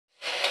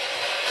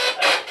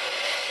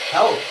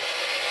Help!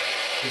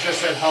 It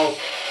just said help.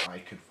 I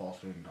could fall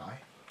through and die.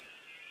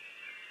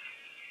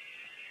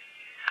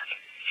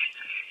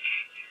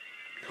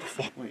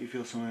 Fuck. Why do you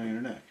feel something on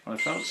your neck? I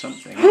felt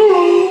something.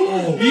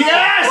 Oh.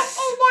 Yes!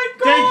 Oh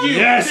my god! Thank you!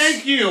 Yes!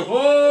 Thank you!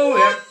 Oh,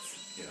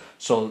 yeah.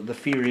 So the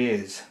theory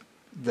is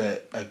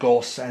that a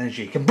ghost's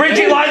energy can bridge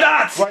it like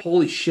that! What?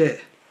 Holy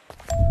shit.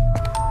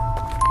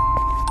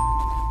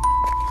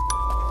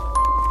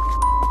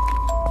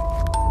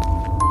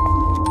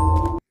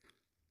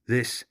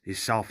 This is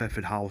South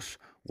Efford House,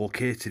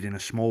 located in a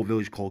small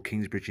village called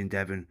Kingsbridge in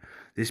Devon.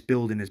 This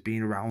building has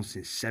been around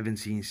since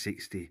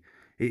 1760.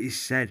 It is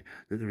said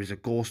that there is a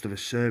ghost of a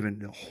servant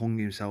that hung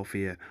himself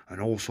here,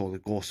 and also the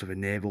ghost of a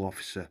naval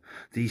officer.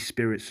 These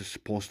spirits are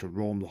supposed to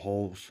roam the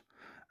halls.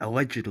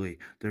 Allegedly,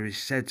 there is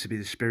said to be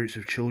the spirits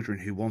of children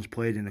who once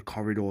played in the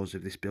corridors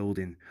of this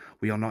building.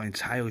 We are not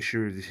entirely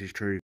sure if this is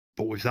true.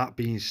 But with that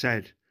being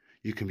said,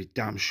 you can be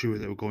damn sure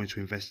that we're going to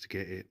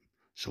investigate it.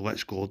 So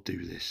let's go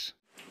do this.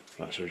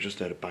 Right, so we just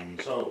heard a bang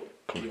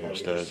coming from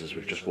upstairs as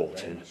we've just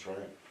walked in.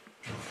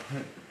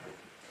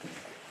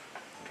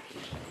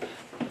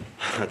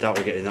 I doubt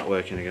we're getting that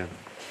working again.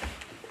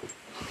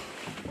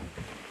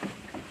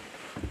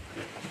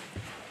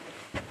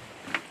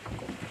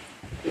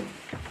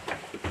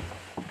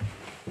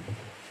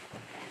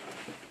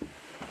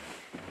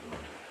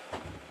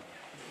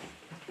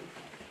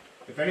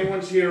 If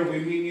anyone's here, we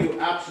mean you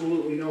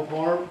absolutely no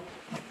harm.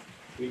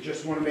 We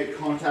just want to make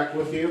contact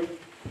with you.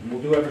 And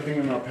we'll do everything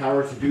in our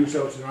power to do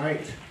so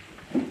tonight.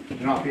 Do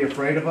not be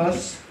afraid of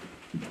us.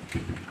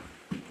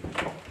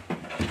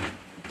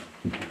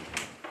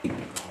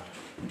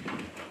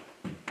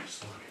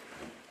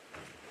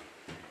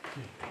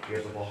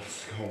 Here's the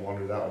boss. Go and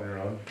wander that on your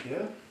own.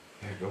 Yeah?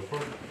 Yeah, go for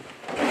it.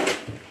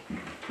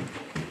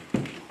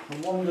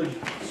 I wandered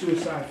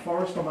Suicide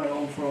Forest on my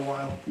own for a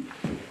while.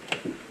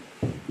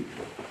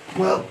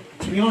 Well,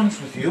 to be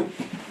honest with you,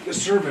 the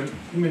servant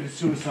committed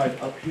suicide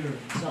up here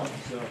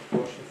himself, so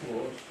wash the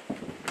floors.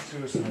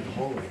 Suicide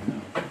hallway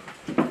now.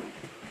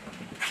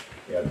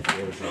 Yeah, the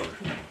floors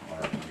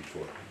are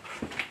before.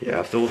 Yeah,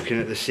 after looking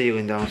at the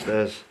ceiling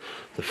downstairs,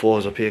 the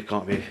floors up here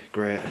can't be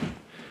great.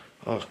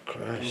 Oh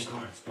Christ. Oh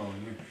God, it's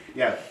blowing in.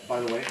 Yeah, by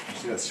the way, you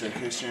see that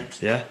staircase,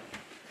 James? Yeah?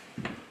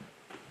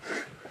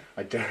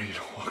 I dare you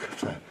to walk up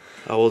that.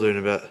 I will do in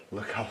a bit.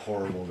 Look how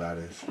horrible that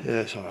is.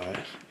 Yeah, it's alright.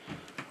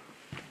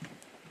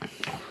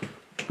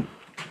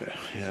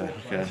 Yeah,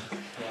 okay.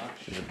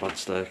 It's a bad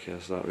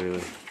staircase, that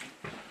really.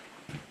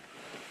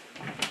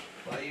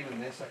 Like even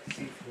this, I can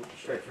see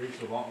straight through to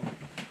the bottom.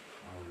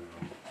 Oh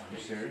no. Are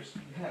you serious?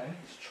 Yeah,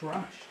 it's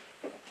trash.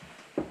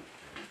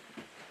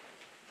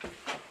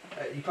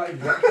 You can't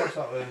even walk across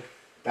that way.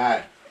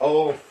 That.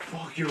 Oh,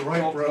 fuck, you're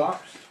right, All bro.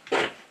 collapsed.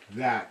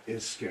 That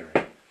is scary.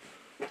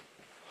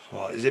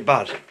 What, is it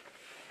bad?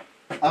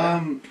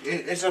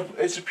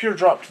 It's a pure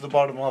drop to the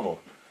bottom level.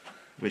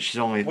 Which is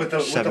only With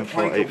the 7 foot,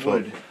 plank 8 of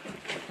foot. wood.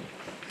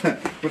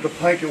 With the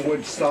plank of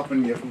wood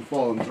stopping you from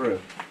falling through.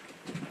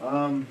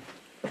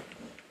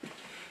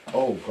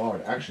 Oh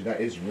God, actually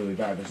that is really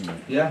bad, isn't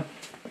it? Yeah.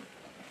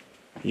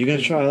 You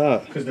gonna try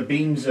that? Because the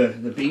beams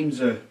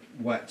are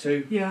wet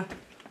too. Yeah.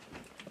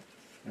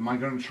 Am I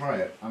going to try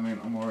it? I mean,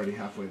 I'm already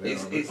halfway there.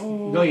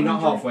 No, you're not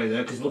halfway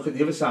there. Because look at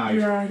the other side.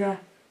 Yeah.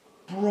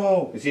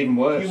 Bro, It's even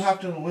worse. you have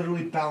to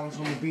literally balance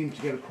on the beam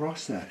to get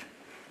across that.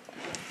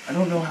 I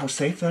don't know how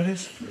safe that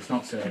is. It's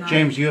not safe. No.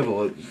 James, you have a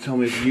look. Tell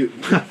me if you.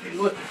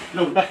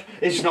 No,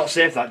 It's not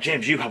safe that,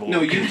 James, you have a look.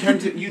 no, you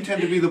tend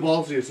to be the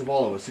ballsiest of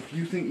all of us. If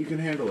you think you can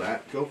handle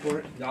that, go for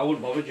it. I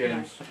wouldn't bother,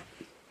 James.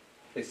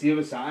 It's the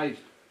other side.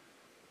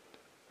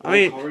 I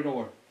mean,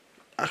 Corridor.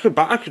 I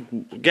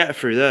could get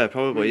through there,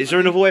 probably. Is there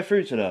another way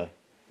through to there?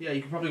 Yeah,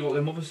 you can probably go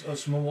them other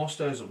some more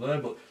stairs up there,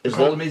 but the Is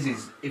problem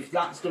is if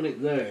that's done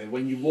it there,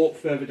 when you walk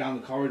further down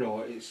the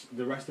corridor,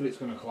 the rest of it's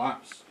going to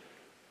collapse.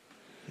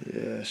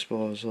 Yeah, I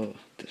suppose. Look,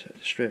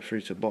 straight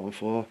through to the bottom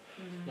floor.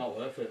 Not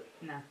worth it.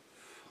 No.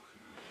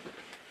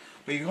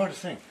 But you got to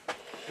think.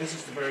 This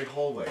is the very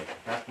hallway.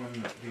 Back when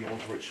the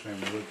old rich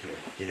family lived here.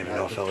 You never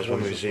know, fellas.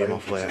 When we zoom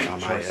off later,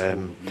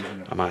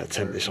 I might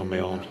attempt this on my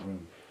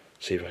own.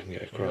 See if I can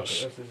get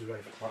across.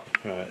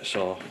 Right,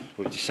 so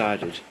we've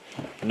decided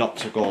not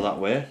to go that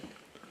way,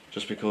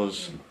 just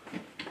because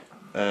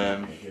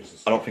I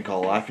don't think our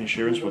life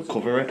insurance would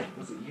cover it,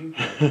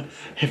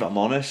 if I'm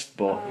honest,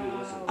 but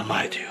I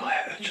might do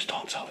later, just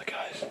don't tell the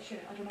guys.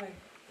 I don't know.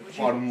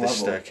 Bottom This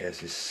level.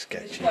 staircase is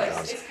sketchy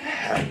as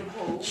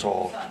hell,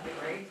 so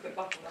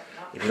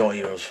if you don't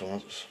hear us from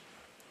us,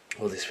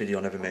 well, this video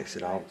never makes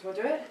it out, Do I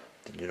do it?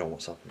 then you know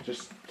what's happened.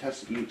 Just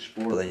test each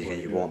board. But then again,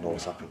 you won't know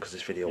what's happened because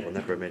this video will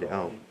never have made it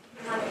out.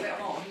 How do I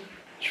get on?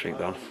 Shrink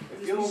down.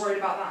 I'm just more worried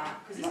about that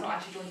because it's not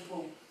actually joined the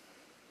wall.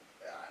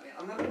 I mean,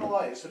 I'm not gonna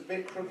lie, it's a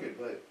bit crooked,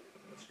 but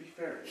let's be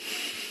fair.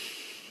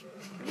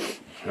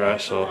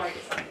 Right, so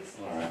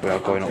we are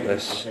going up I'm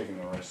this. taking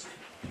the risk.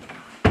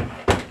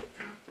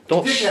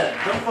 Don't.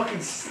 Dickhead, don't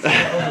fucking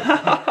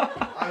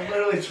stop. I'm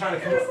literally trying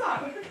to come. What's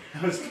that?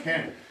 I was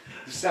can't.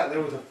 Just sat there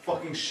with a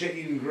fucking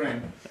shit-eating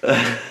grin.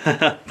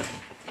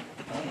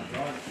 Oh my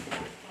god.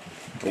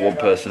 one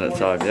person at a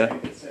time, yeah?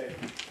 It's safe.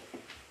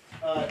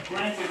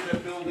 Granted, the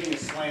building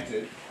is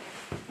slanted,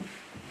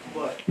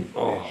 but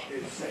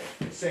it's safe.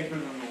 It's safer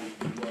than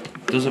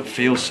the Doesn't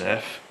feel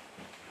safe.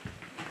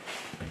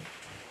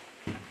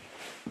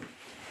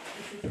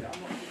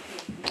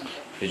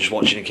 You're just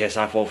watching in case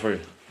I fall through?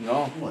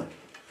 No. What?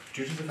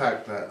 Due to the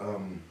fact that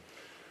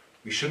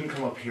we shouldn't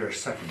come up here a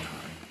second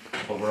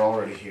time, but we're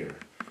already here.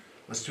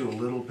 Let's do a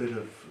little bit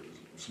of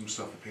some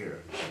stuff up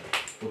here.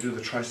 We'll do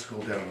the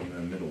tricycle down on the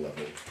middle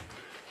level.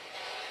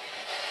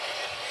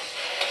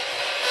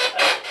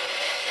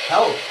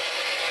 Help!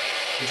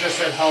 It just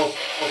said help.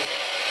 Oh.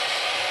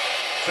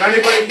 Is there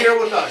anybody here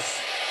with us?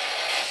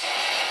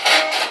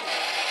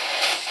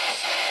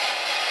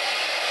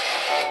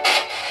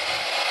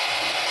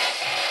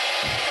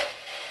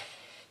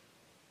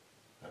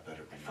 That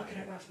better be Fucking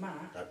hell, that's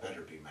Matt. That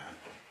better be Matt.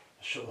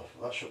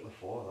 That shut the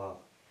floor,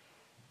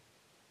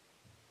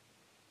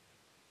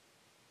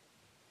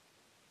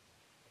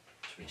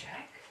 Should we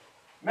check?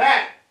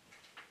 Matt!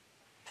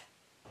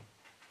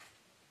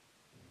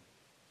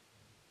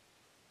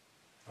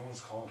 No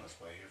one's calling us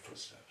by your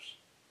footsteps.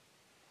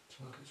 It's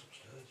like it's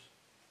upstairs.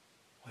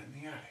 What,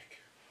 in the attic?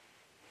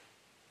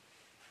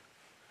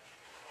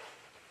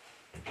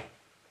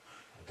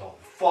 Don't.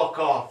 Fuck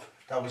off!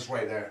 That was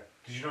right there.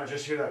 Did you not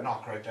just hear that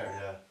knock right there?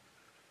 Yeah.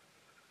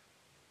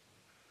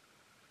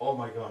 Oh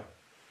my god.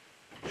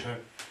 Right,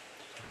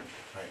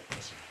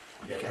 listen.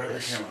 Yeah, Get grab the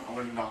this. camera. I'm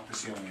gonna knock the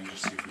ceiling and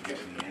just see if we get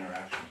any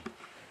interaction.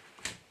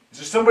 Is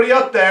there somebody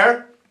up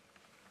there?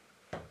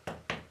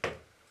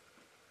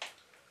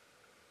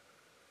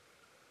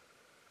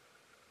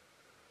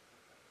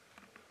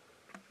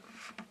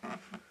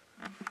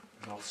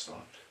 It all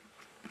stopped.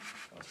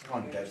 It's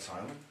gone dead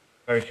silent.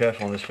 Very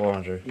careful on this floor,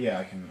 Andrew. Yeah,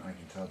 I can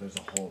tell. There's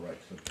a hole right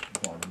to the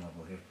bottom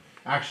level here.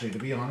 Actually, to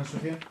be honest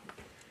with you,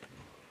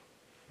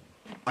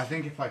 I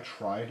think if I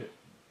tried,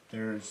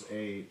 there's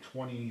a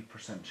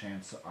 20%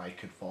 chance I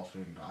could fall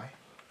through and die.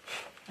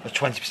 A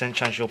 20%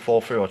 chance you'll fall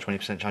through or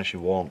 20% chance you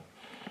won't?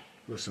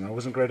 Listen, I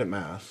wasn't great at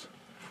math,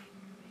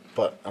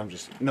 but I'm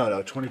just... No,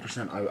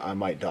 20% I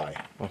might die.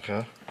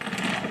 Okay.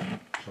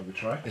 Shall we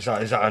try? Is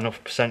that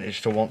enough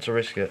percentage to want to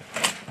risk it?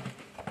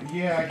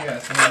 Yeah, I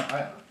guess. I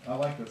mean, I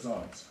like those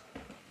odds.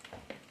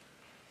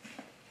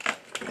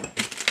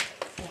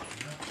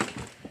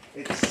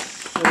 It's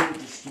so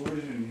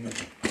distorted in here.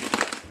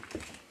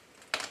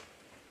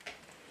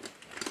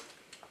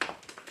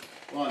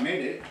 Well, I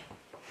made it.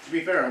 To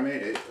be fair, I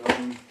made it.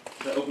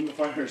 To open the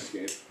fire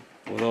escape.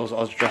 Well, those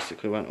odds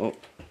drastically went up.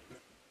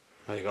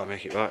 Now you gotta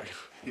make it back.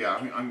 Yeah,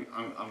 I mean,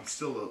 I'm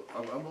still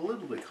I'm a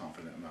little bit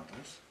confident about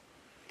this.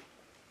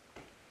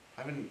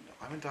 I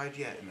haven't died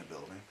yet in the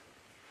building,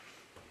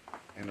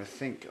 and I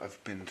think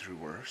I've been through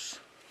worse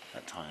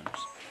at times.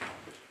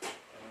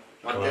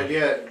 Not Come dead on.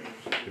 yet.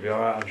 You'll be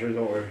alright, Andrew,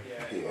 don't worry.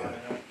 Yeah.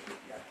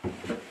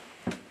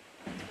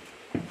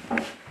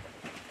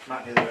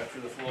 Matt nearly went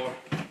through the floor.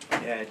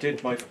 Yeah, it did.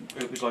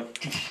 It was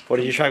like What,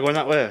 did you try going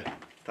that way?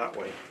 that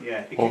way.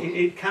 Yeah, Oh.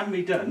 it can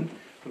be done,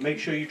 but make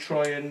sure you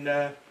try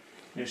and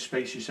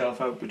space yourself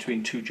out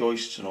between two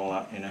joists and all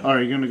that. You know.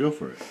 Are you gonna go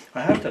for it?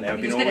 I have done it.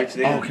 I've been all the way to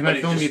the end. can I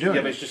film you doing Yeah,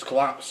 it? but it's just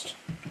collapsed.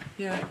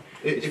 Yeah.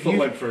 His If foot you,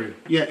 went through.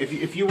 yeah,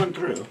 if you went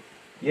through,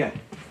 Yeah.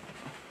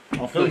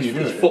 I'll film you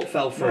doing His it. foot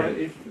fell No,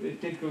 through.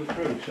 it did go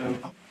through.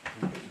 So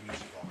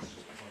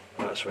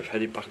Right, so we've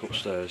headed back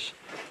upstairs.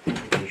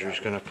 Andrew's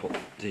gonna put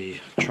the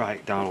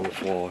trike down on the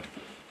floor.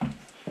 And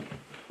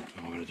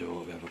we're gonna do a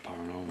little bit of a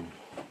paranormal.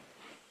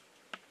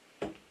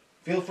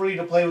 Feel free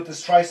to play with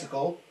this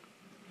tricycle.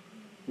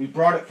 We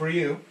brought it for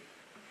you.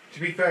 To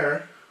be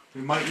fair,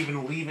 we might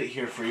even leave it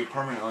here for you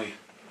permanently.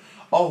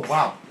 Oh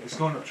wow, it's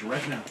going up to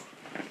red now.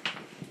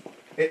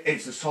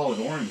 It's a solid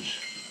orange.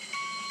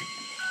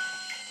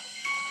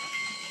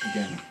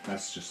 Again,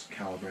 that's just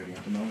calibrating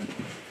at the moment.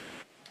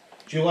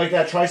 Do you like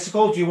that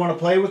tricycle? Do you want to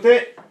play with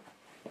it?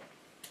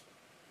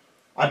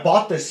 I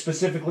bought this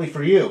specifically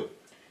for you.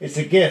 It's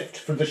a gift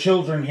for the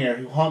children here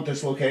who haunt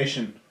this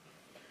location.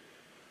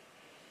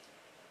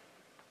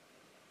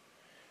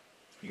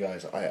 You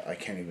guys, I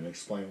can't even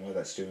explain why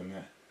that's doing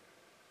that.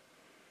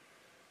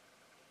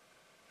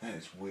 That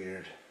is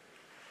weird.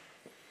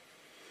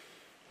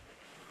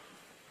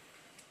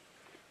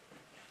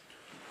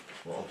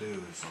 What I'll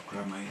do is I'll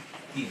grab my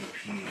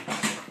EVP.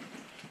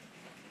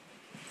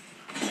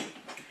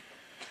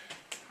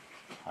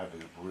 I have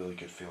a really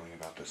good feeling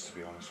about this, to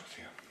be honest with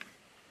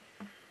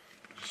you.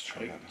 Just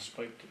try that.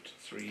 spiked it to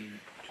 3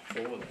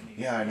 to 4 then.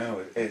 Yeah, I know,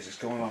 it is. It's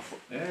going off.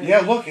 Yeah. Yeah,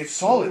 look, it's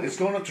solid. It's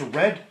going up to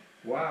red.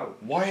 Wow.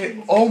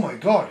 Why? Oh my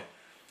god.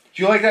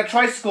 Do you like that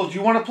tricycle? Do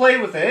you want to play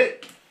with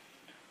it?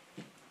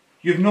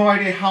 You have no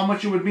idea how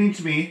much it would mean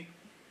to me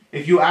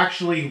if you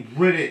actually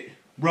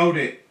rode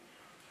it.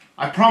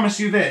 I promise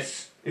you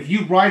this. If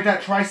you ride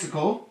that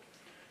tricycle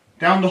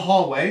down the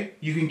hallway,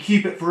 you can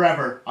keep it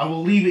forever. I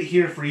will leave it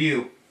here for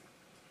you.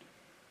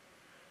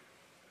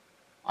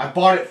 I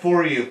bought it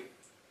for you.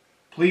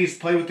 Please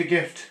play with the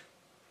gift.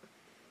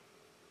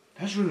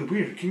 That's really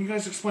weird. Can you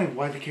guys explain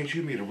why the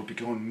K2 meter would be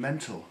going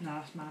mental? No,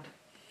 that's mad.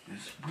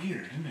 It's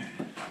weird, isn't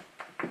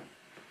it?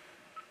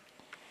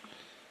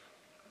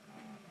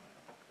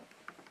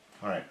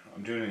 Alright,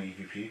 I'm doing an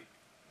EVP. Is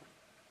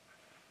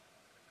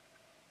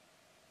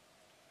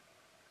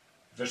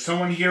there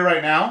someone here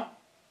right now?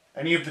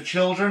 Any of the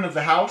children of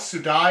the house who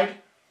died?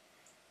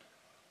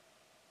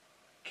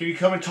 Can you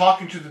come and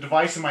talk into the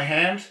device in my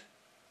hand?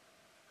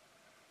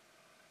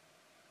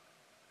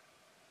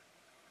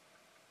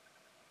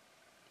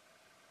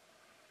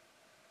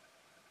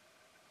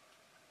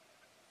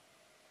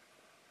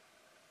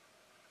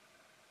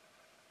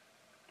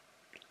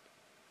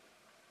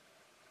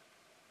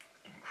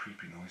 Some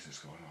creepy noises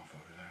going off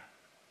over there.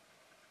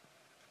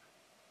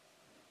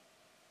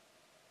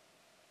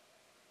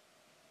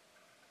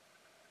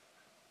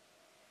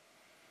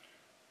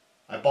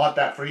 I bought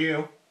that for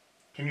you.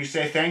 Can you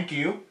say thank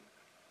you?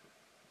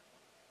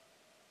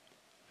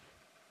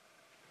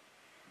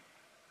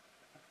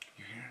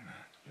 You hearing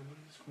that? Yeah, what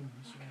is going on?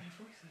 Okay,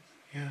 voices.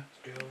 Yeah.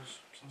 Girls.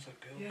 Sounds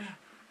like girls. Yeah.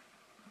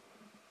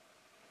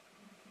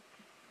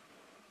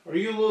 Are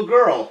you a little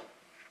girl?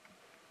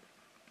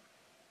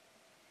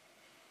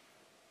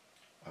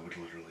 I would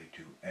literally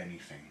do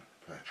anything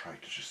for that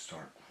trike to just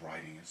start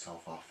riding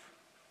itself off,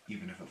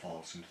 even if it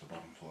falls into the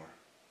bottom floor.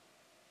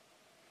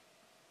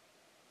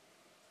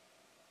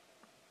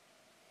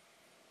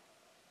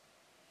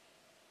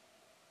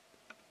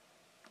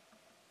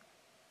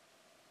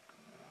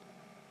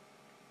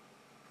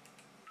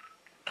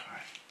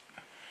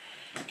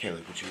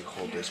 Kaylee, would you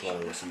hold this while I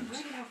listen to this?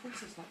 Really have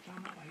voices like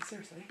down that way,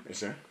 seriously. Is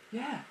there?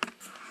 Yeah.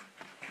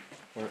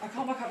 Where? I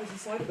can't work out what's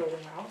inside the building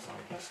now, outside.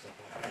 It's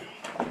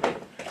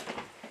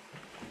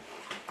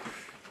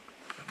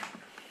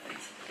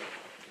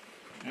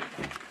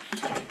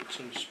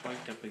sort of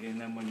spiked up again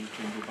then when you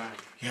turn your back.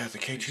 Yeah, the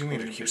K2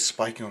 meter keeps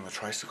spiking on the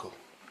tricycle.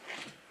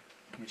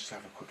 Let me just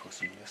have a quick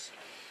listen to this.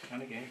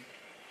 And again.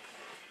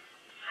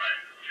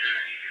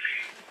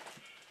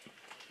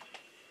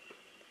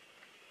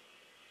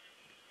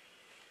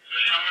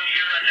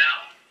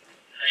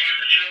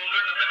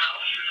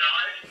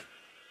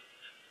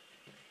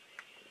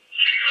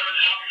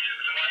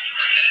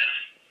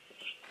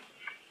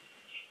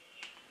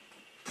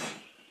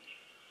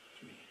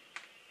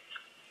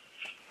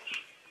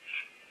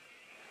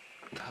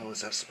 What the hell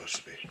is that supposed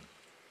to be?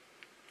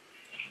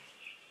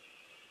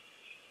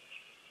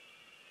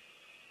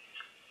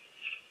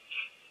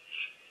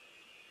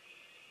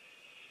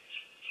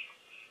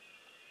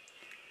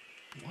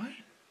 What?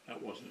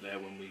 That wasn't there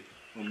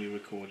when we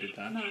recorded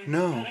that. No.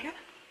 No. Say that again?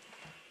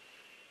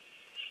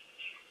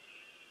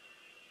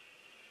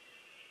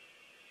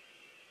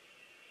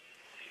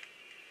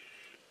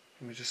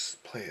 Let me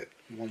just play it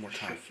one more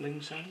time.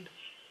 Shuffling sound.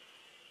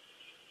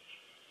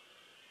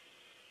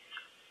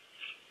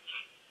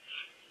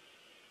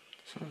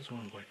 Sounds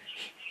one way.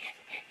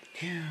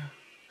 Yeah,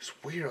 it's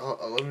weird.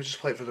 Let me just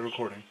play it for the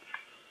recording.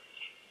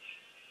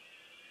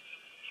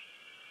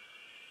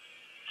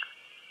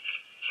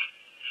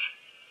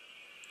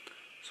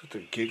 So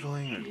they're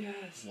giggling and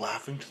Yes.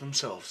 laughing to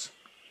themselves.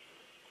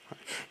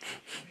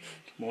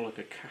 More like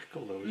a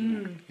cackle though,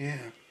 isn't it?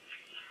 Yeah.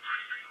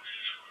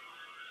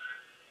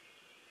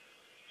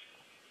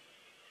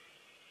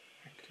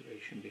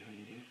 Activation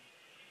behind you.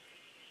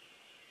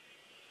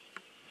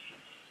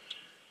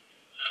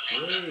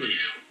 Hey.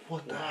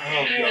 What the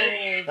hell,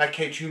 yo? That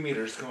K2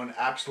 meter is going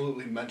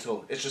absolutely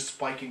mental. It's just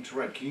spiking to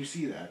red. Can you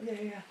see that?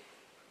 Yeah.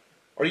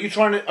 Are you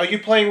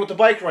playing with the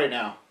bike right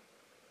now?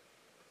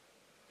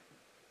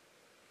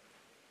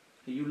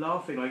 Are you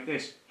laughing like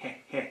this? Heh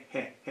heh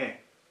heh heh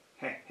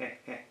heh heh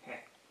heh heh.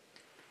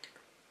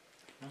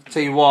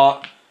 Tell you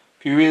what,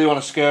 if you really want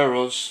to scare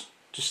us,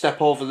 just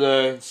step over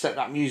there and set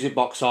that music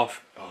box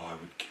off. Oh, I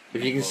would.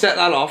 If you can set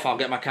that off, I'll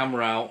get my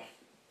camera out.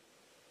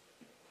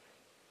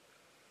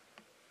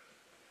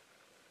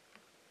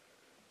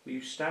 Were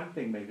you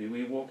stamping maybe? Were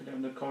you walking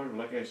down the corridor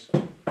like this?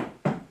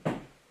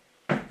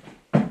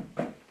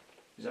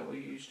 Is that what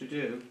you used to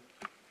do?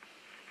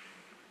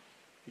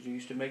 Did you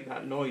used to make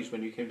that noise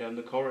when you came down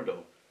the corridor?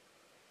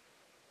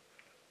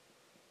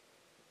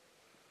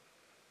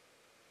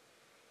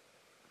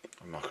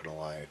 I'm not gonna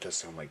lie, it does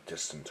sound like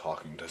distant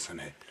talking, doesn't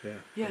it? Yeah.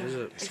 Yeah. What is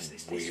it?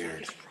 It's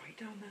weird. It's right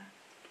down there.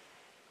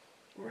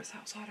 Or it's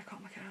outside, I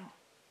can't make it out.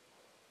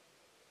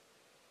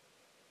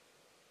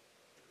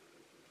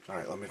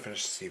 Alright, let me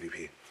finish the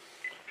CVP.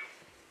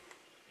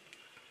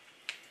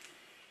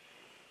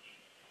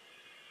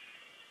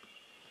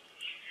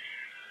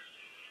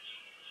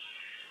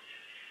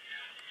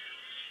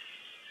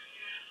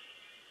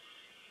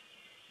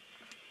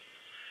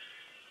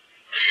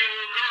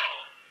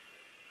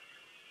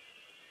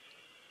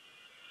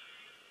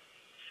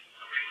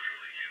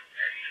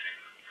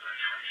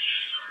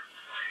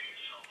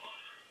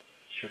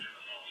 Can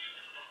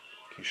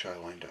you shine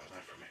a line down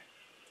that for me?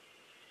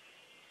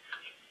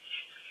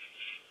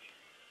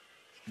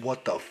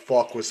 What the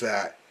fuck was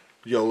that?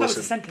 Yo, That was a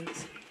listen.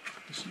 sentence.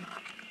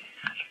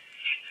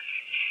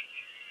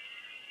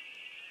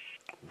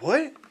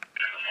 What?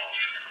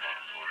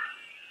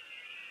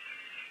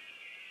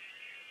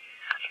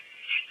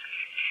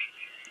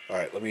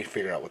 Alright, let me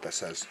figure out what that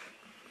says.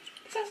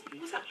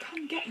 Was that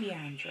come get me,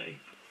 Andrew?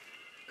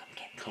 Come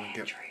get me, Come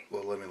Andrew. get.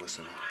 Well, let me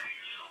listen.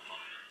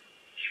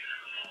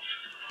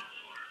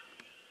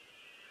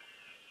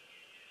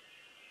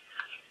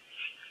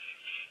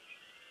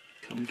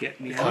 Come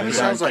get me. Kind of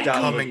sounds like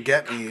come and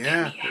get me,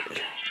 yeah.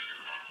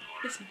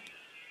 Listen.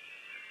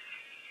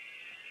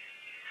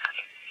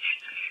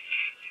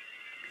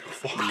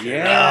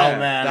 Yeah,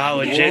 man. That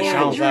legit Whoa.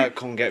 sounds like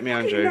come get me,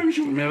 Andrew. Let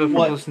me have a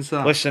What? listen to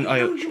that. Listen,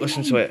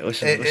 listen to it.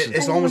 Listen.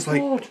 It's Oh almost my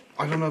like, God.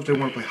 I don't know if they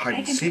want to play hide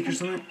and seek or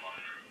something.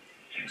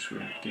 It's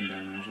reacting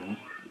down there as well.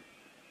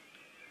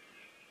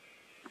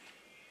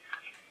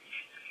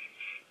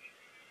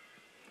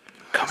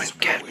 Come and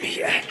get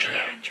me, Andrew.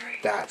 Andrew.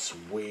 That's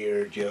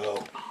weird,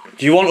 yo.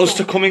 Do you want us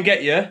to come and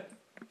get you?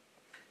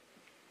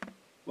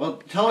 Well,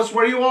 tell us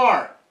where you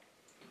are.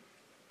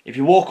 If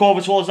you walk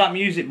over towards that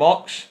music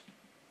box,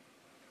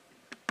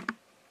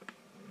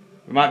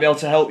 we might be able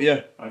to help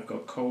you. I've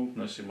got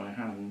coldness in my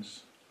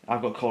hands.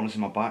 I've got corners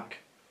in my back.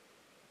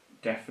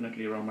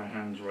 Definitely around my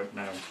hands right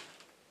now.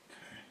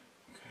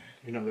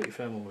 You not got your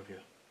thermal with you?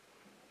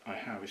 I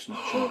have, it's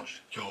not charged.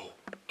 Yo,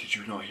 did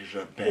you not hear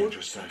that bang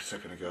just a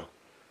second ago?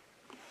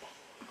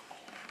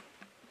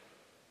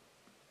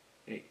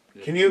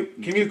 Can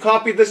you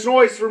copy this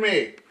noise for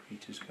me?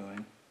 Heater's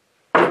going.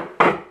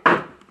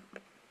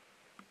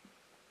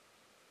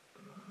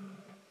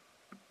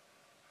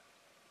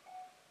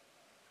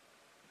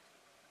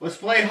 Let's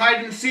play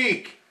hide and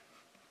seek.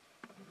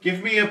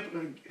 Give me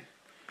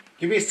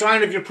a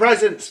sign of your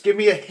presence. Give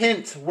me a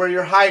hint where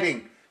you're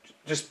hiding.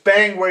 Just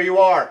bang where you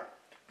are.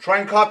 Try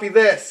and copy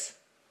this.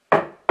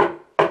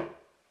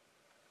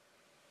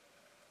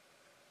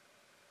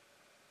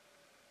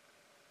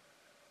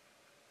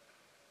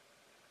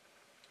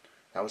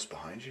 That was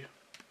behind you.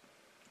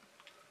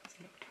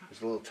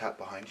 There's a little tap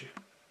behind you.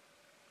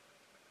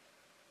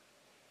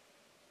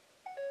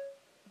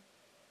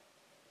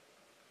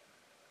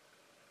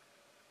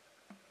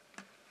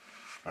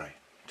 Alright,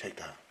 take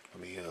that.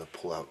 Let me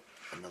pull out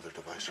another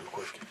device real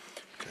quick.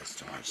 Okay,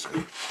 it's not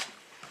safe.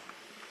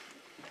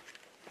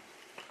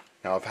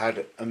 Now I've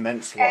had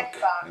immense luck,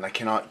 and I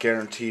cannot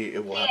guarantee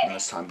it will happen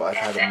this time, but I've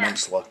had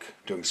immense luck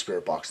doing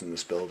spirit box in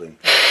this building.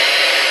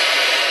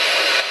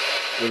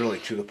 Literally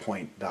to the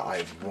point that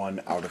I've run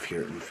out of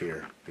here in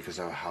fear because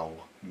of how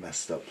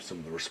messed up some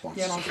of the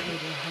responses have been.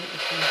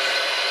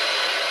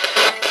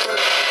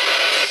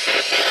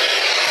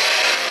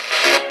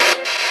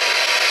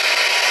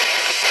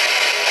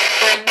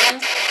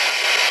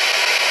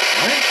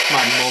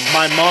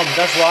 My mum.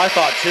 That's what I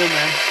thought too,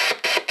 man.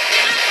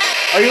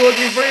 Are you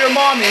looking for your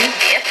mommy?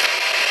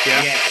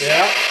 Yeah.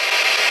 Yeah.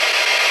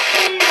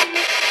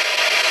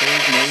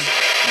 Excuse me.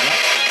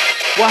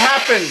 What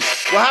happened?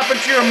 What happened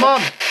to your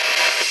mom?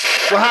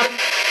 What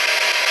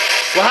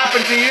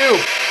happened to you?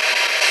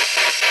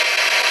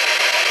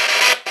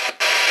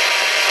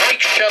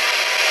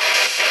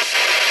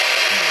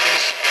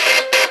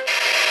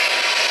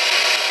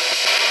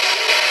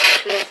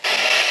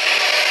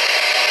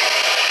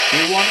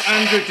 You want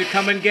Andrew to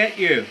come and get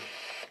you?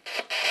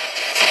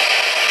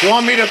 Do you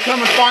want me to come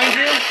and find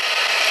you?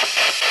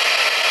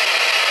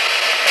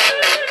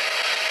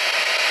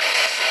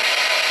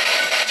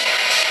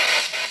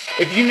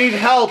 If you need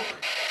help,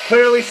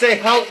 clearly say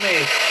help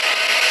me.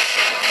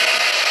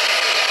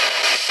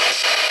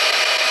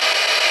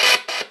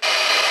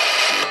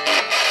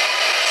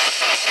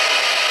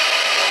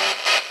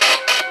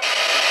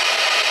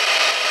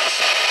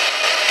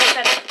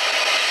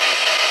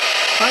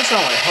 Kind of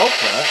sound like help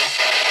that.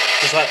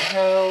 Just like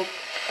help.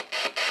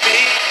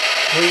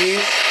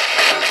 Please.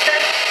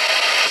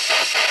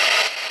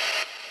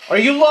 Are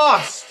you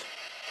lost?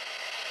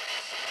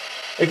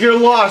 If you're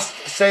lost,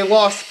 say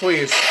lost,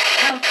 please.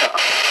 I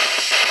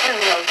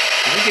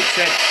think it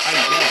said I'm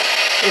lost.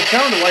 It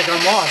sounded like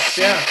I'm lost,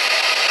 yeah.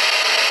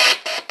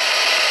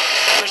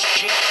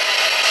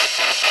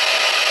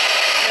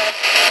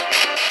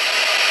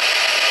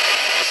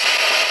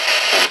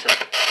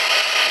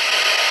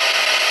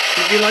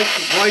 Did you like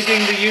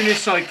riding the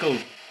unicycle?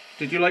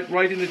 Did you like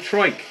riding the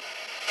trike?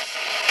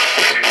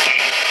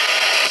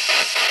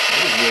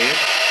 That was weird.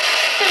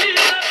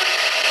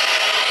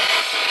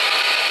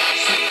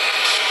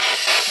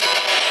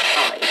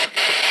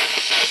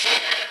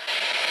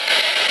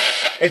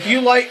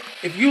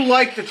 If you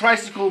like the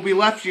tricycle we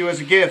left you as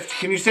a gift,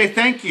 can you say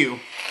thank you?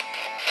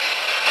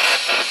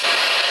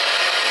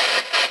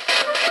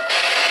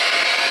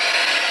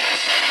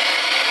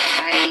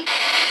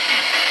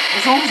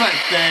 It's almost like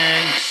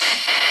thanks.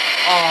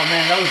 Oh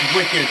man, that was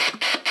wicked.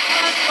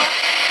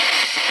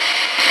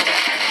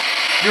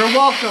 You're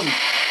welcome.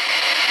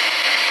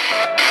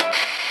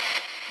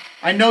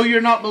 I know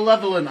you're not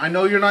malevolent. I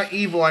know you're not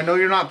evil. I know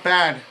you're not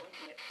bad.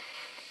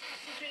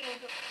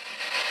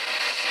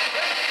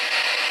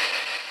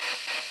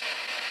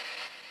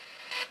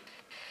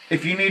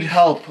 If you need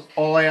help,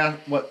 all I ask,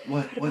 what?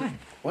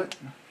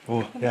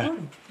 Oh, yeah.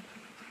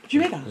 Did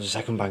you hear that? There's a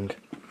second bang.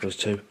 There was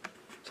two.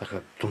 It's like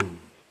a dum,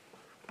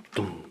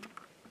 dum.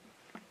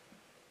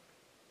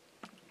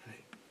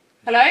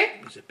 Hello?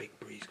 There's a big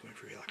breeze coming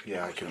through. Like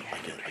Yeah, I can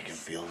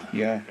feel that.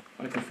 Yeah,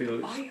 I can feel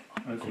it. I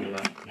feel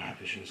that. Night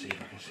vision, see if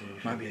I can see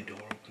it. Might be a door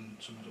open.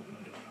 Someone's opened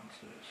a door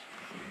downstairs.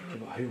 Yeah,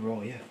 but who were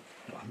all you?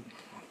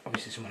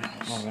 Obviously someone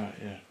else. Oh, right,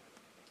 yeah.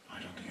 I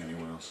I don't think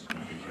anyone else is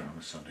going to be here on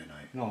a Sunday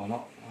night. No,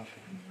 not. I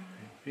think.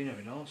 You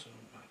never know, so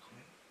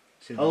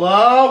actually.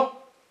 Hello?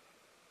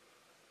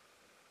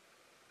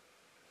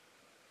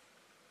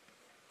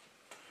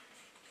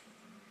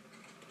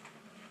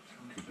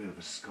 A bit of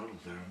a scuttle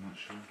there, I'm not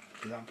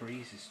sure. That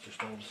breeze is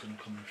just all of a sudden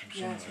coming from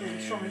Yeah, it's somewhere.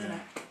 really strong, isn't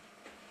it?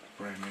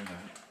 Brand new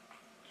that.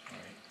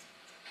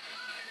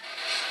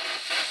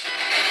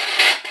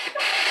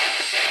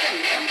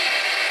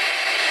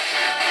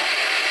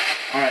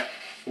 Alright,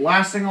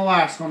 last thing I'll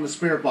ask on the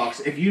spirit box.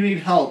 If you need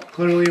help,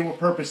 clearly it will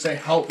purpose say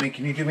help me.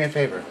 Can you do me a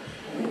favor?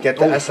 Get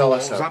the SLS What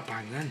was out. that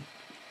bang then?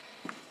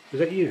 Was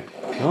that you?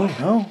 No,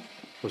 no.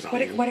 Was that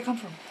Where'd you? it come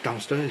from?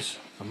 Downstairs.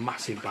 A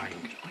massive bang.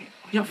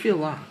 You don't feel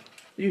that?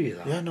 You hear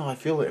that? Yeah, no, I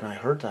feel it and I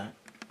heard that.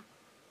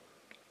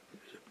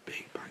 There's a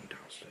big bang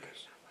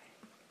downstairs.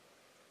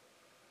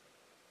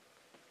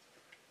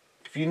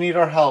 If you need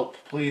our help,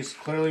 please,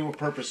 clearly with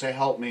purpose, say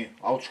help me.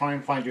 I'll try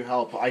and find you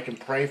help. I can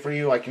pray for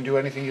you. I can do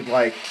anything you'd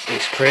like.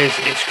 It's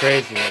crazy. It's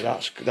crazy.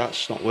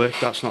 That's not work.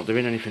 That's not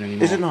doing anything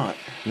anymore. Is it not?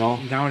 No.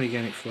 Now and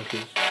again it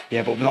flickers.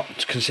 Yeah, but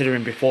not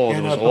considering before.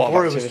 Yeah, There no, was a lot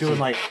before of it was activity.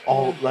 doing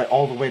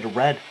all the way to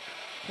red.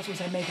 That's what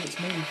I said, maybe it's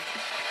moved.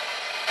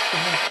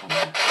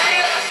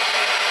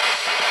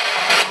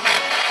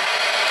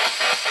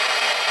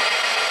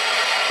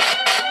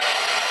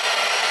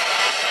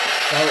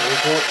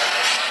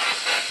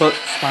 But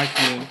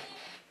Spiking.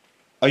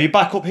 are you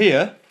back up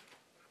here?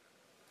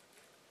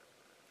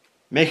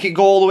 Make it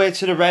go all the way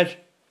to the red.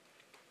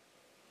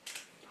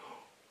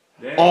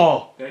 There.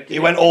 Oh, There, it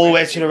went all the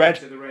way to the red.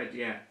 To the red,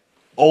 yeah.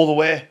 All the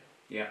way.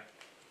 Yeah.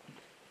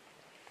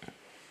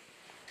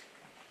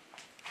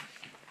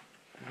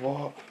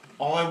 What?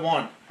 All I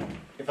want,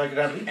 if I could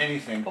have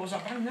anything. What was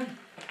that bang then?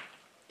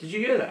 Did you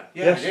hear that?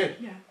 Yeah, Yes. I did.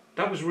 Yeah.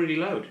 That was really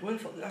loud. Well,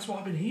 that's what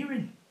I've been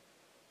hearing.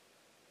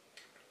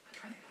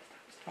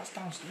 That's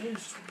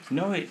downstairs.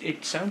 No,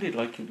 it sounded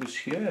like it was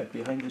here,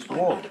 behind this I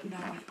wall. don't know.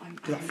 I'm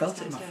Dude, I felt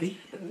it in my downstairs.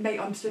 feet. Mate,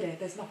 I'm stood here.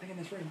 There's nothing in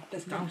this room.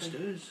 There's nothing.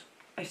 Downstairs.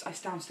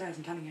 It's downstairs,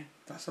 I'm telling you.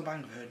 That's the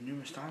bang I've heard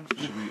numerous times.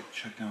 Should we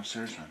check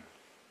downstairs then?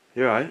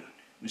 You alright?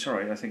 It's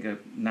alright, I think a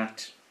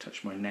gnat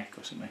touched my neck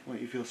or something.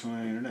 What, you feel something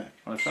on your neck?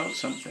 I felt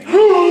something.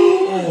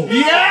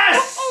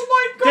 Yes! Oh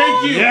my god!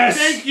 Thank you! Yes!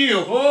 Thank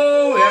you!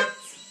 Oh,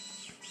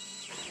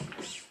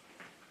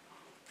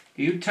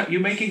 yeah. You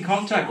making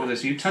contact with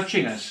us? Are you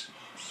touching us?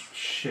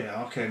 Shit,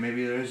 okay,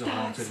 maybe there is a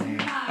haunted in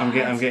here. I'm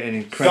getting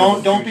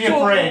incredible. Don't be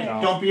afraid.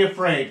 No. Don't be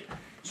afraid.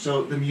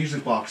 So the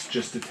music box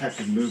just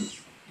detected movement.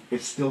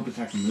 It's still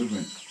detecting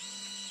movement.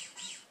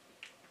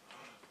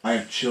 I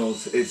have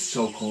chills. It's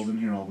so cold in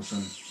here all of a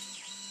sudden.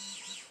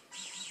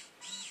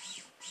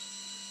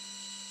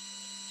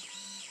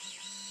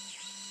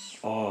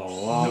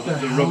 Oh wow.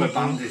 The rubber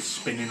band is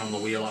spinning on the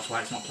wheel, that's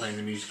why it's not playing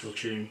the musical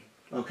tune.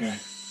 Okay.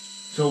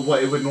 So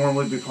what it would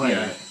normally be playing?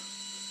 Yeah.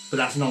 But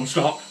that's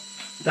non-stop.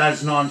 That is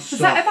Does that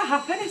non-stop. ever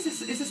happen? Is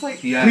this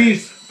like... Yeah.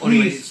 Please, Only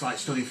when please. it's like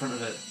stood in front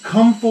of it.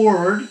 Come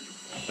forward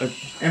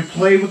and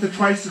play with the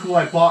tricycle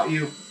I bought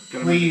you.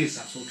 Please.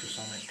 That's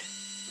ultrasonic.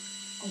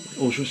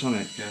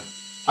 Ultrasonic. Yeah.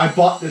 I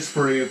bought this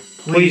for you.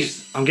 Please.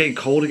 Please, I'm getting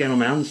cold again on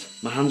my hands.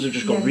 My hands have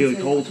just got Yeah, really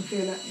me too. I cold. can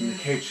feel it, yeah. The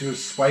K2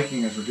 is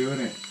spiking as we're doing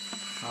it.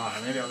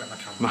 Alright, maybe I'll get my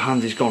camera. My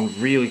hand has gone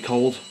really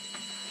cold.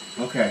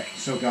 Okay,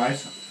 so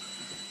guys,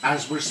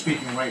 as we're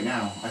speaking right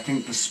now, I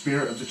think the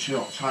spirit of the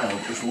child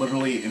is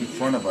literally in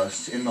front of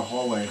us in the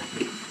hallway.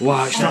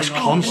 Wow, that's Setting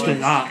off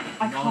constant. lights, That.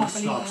 I can't believe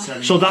non-stop that.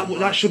 setting So off that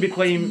lights. should be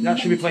playing. That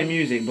should be playing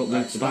music, but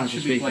the band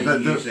should should be speak.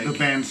 playing. The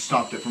band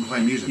stopped it from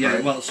playing music, Yeah,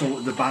 right? well, so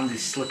the band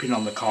is slipping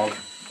on the cog.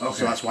 Okay.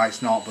 So that's why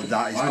it's not, but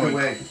that is By the going.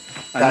 way,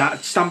 And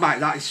that, stand back,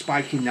 that is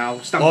spiking now.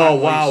 Stand Oh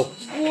back, wow.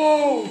 please.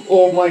 Whoa!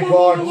 oh my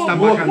god,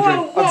 Stand look, back,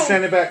 Andrew. I'm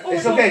standing back.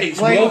 It's okay. It's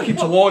Play, walking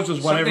towards us,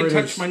 whatever Something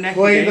it touched is. my neck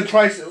play again. the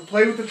tricycle.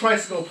 Play with the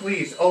tricycle,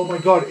 please. Oh my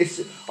god, it's.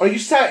 Are you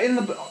sat in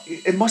the?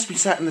 It must be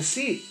sat in the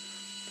seat.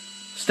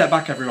 Step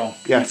back, everyone.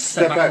 Yes.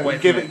 Step back. away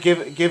Give from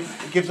it.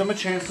 Give them a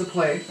chance to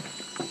play.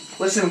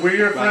 Listen, we're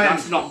your Right,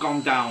 friends. that's not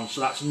gone down,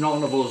 so that's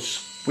none of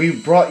us. We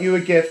brought you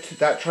a gift.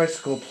 That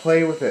tricycle.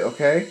 Play with it,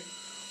 okay?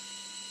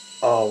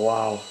 Oh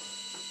wow.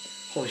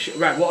 Holy shit.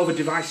 Right, what other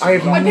devices? I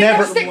have have we got? I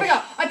picked Never- up a stick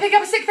figure! I picked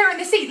up a stick figure in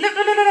the seat! Look,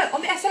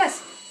 on the SLS!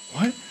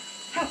 What?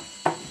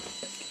 How?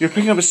 You're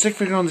picking up a stick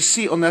figure on the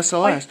seat on the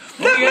SLS.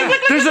 Look, yeah.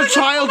 look, There's a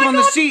child on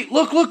the seat.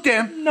 Look,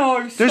 Dan. No,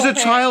 There's a stop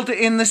it. child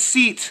in the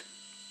seat.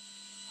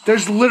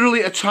 There's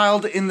literally a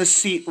child in the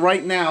seat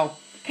right now.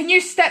 Can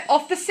you step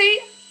off the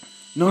seat?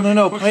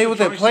 No. Push Play the with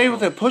it. Play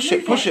with tricycle. it. Push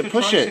it. Push the it.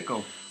 Push it.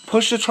 tricycle.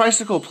 Push the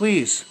tricycle,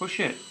 please. Push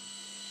it.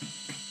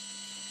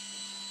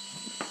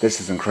 This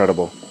is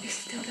incredible. It's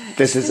still there.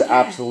 This It's is still there.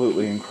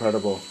 absolutely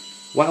incredible.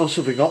 What else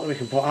have we got that we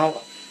can put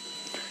out?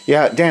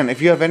 Yeah, Dan,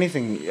 if you have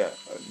anything, yeah,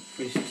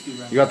 360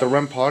 round. you got the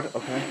REM pod.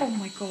 Okay. Oh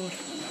my god.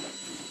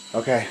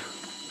 Okay.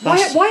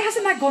 Why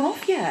hasn't that gone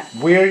off yet?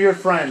 We're your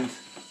friend.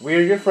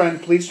 We're your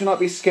friend. Please do not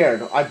be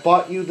scared. I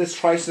bought you this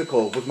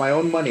tricycle with my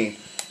own money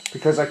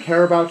because I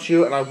care about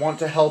you and I want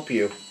to help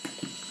you.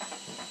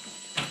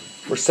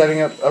 We're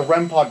setting up a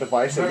REM pod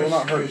device. It will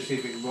not hurt you. See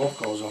if it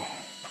both goes off.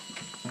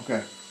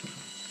 Okay.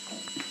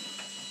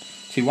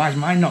 See, why is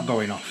mine not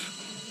going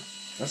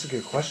off? That's a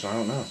good question. I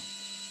don't know.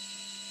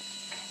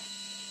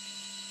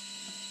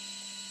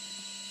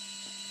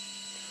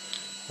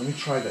 Let me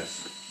try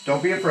this.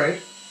 Don't be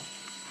afraid.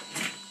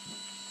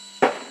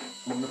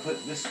 I'm going to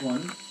put this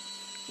one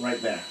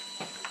right there.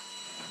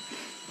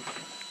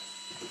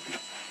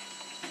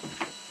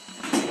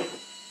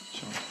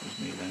 So it was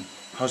me then.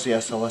 How's the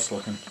SLS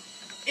looking?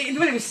 It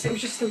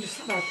was just still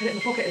just. Well, I put it in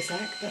the pocket a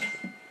sec, but.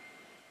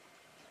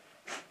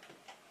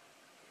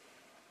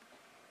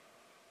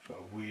 So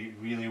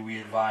really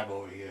weird vibe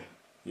over here.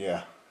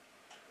 Yeah.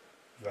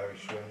 Very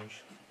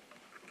strange.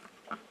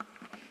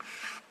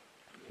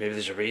 Maybe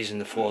there's a reason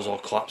the floor's all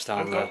collapsed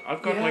down there.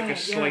 I've got like Yeah, a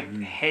slight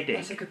yeah. headache.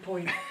 That's a good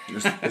point.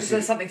 This Is there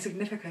is, something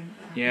significant?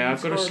 Yeah,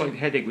 I've got a It's slight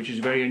headache, which is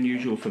very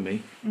unusual for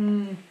me.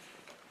 Mm.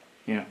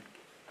 Yeah.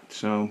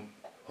 So.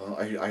 well,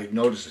 I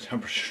noticed the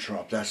temperature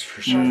drop, that's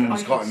for sure. I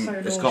It's get gotten, so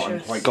it's gotten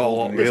nauseous. quite Got a cold.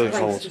 lot in really here. This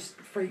place cold. just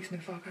freaks me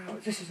the fuck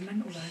out. This is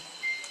mental though.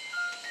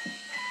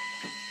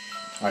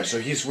 Alright, so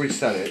he's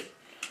reset it.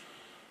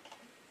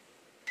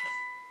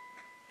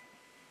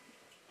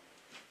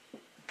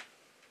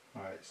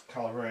 Right, it's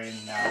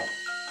calibrating now.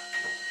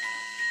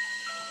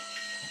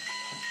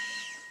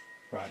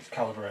 Right, it's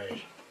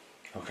calibrated.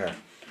 Okay.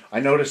 I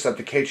noticed that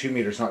the K2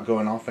 meter's not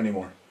going off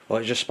anymore. Well,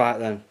 it just sparked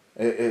then.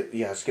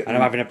 Yeah, it's getting... And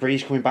I'm having a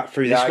breeze coming back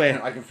through yeah, this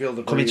way. I can feel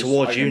the breeze. Coming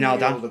towards I you can now,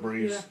 feel Dan. the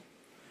breeze. Yeah.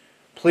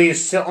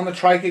 Please, sit on the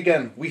trike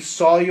again. We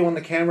saw you on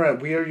the camera.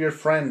 We are your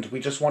friend. We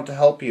just want to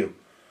help you.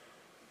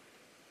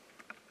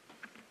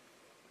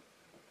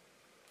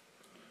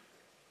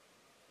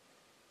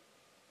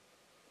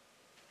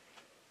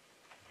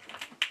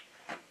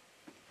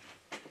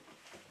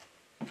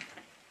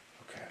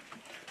 Okay.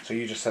 So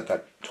you just set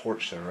that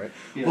torch there, right?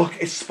 Yeah. Look,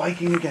 it's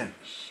spiking again.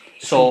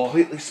 It's So-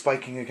 completely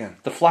spiking again.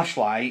 The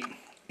flashlight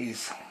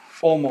is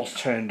almost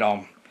turned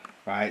on,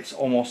 right? It's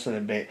almost at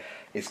a bit.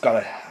 It's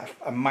got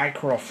a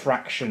micro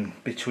fraction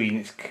between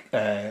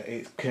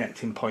its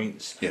connecting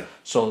points. Yeah.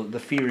 So the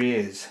theory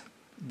is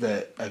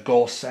that a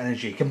ghost's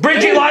energy can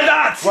bridge it like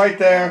that. Right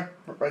there.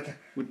 Right there.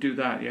 Would do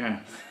that, yeah.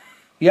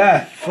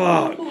 Yeah,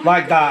 fuck,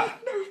 like that.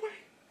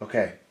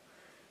 Okay.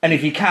 And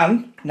if you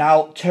can,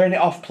 now turn it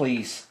off,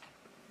 please.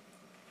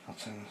 I'll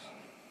turn this.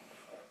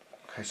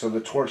 Okay, so the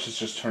torch has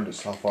just turned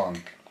itself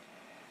on.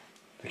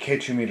 The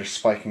K2 meter's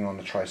spiking on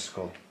the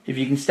tricycle. If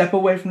you can step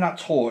away from that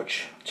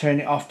torch, turn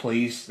it off,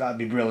 please. That'd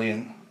be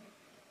brilliant.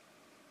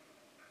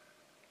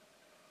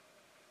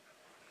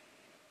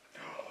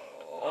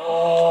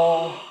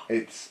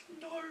 It's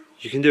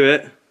You can do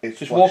it.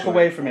 Just walk fluctuating.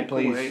 away from it, Walk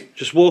please. away.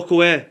 Just walk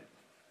away.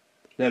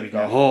 There we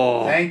go.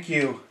 Oh. Thank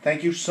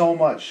you so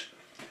much.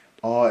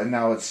 Oh, and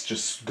now it's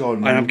just going.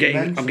 And I'm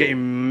mental.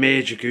 getting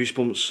major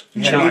goosebumps.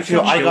 Yeah, me too.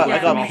 I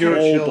got pure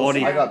whole chills.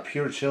 body. I got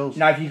pure chills.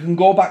 Now, if you can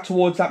go back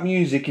towards that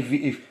music, if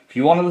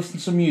you want to listen to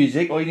some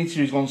music, all you need to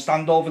do is go and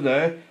stand over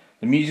there.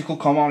 The music will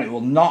come on. It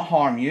will not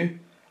harm you,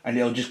 and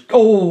it'll just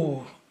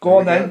go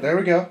on then. There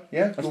we go.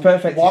 Yeah, That's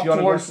perfect. Walk If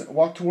you wanna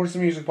walk towards the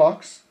music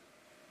box.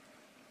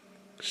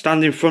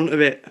 Stand in front of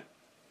it.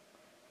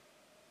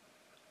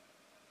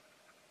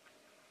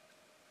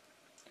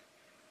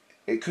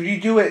 Could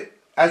you do it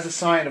as a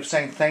sign of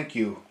saying thank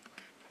you?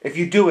 If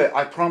you do it,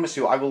 I promise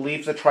you, I will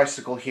leave the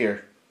tricycle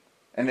here,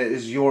 and it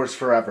is yours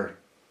forever.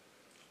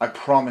 I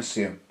promise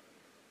you.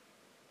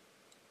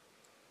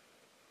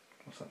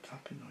 What's that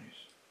tapping noise?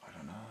 I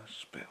don't know. It's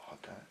just a bit odd.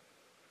 That.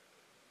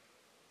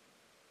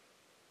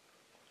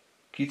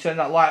 Can you turn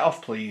that light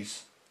off,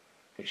 please?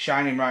 It's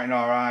shining right in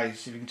our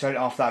eyes. If you can turn it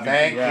off, that'd be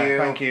Thank yeah, you.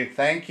 Thank you.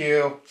 Thank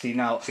you. See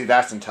now. See,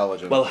 that's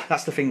intelligent. Well,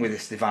 that's the thing with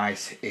this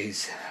device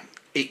is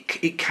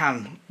it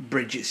can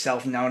bridge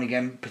itself now and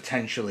again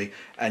potentially,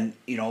 and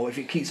you know if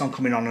it keeps on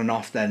coming on and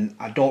off, then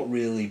I don't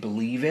really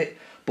believe it.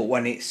 But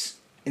when it's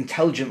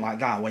intelligent like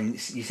that, when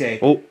you say,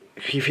 Oh,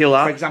 can you feel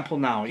for that? example,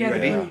 now you Yeah,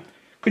 ready? yeah.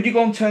 Could you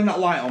go and turn that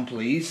light on,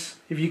 please?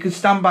 If you could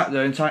stand back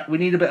there and we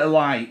need a bit of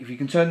light. If you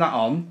can turn that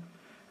on,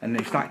 and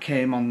if that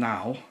came on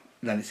now,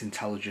 then it's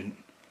intelligent.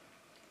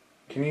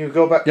 Can you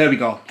go back? There we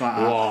go. Like that.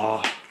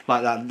 Whoa.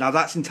 Like that. Now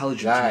that's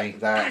intelligent to me. That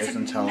That's is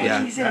intelligent.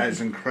 amazing. That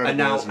is incredible. And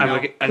now, isn't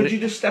it? could you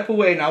just step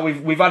away now?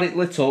 We've had it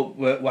lit up.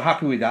 We're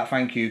happy with that.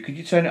 Thank you. Could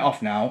you turn it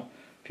off now?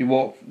 If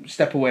you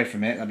step away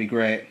from it, that'd be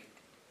great.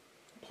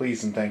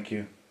 Please and thank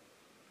you.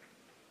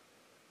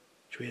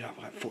 Do we have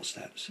like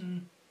footsteps?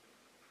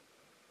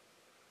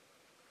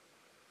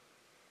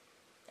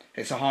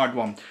 It's a hard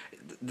one.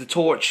 The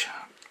torch,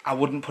 I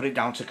wouldn't put it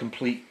down to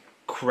complete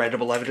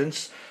credible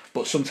evidence,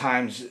 but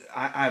sometimes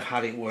I've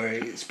had it where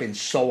it's been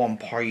so on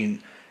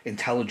point,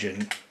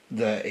 intelligent,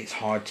 that it's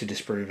hard to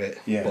disprove it.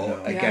 Yeah, But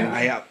no. again,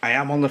 Yeah. I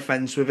am on the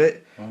fence with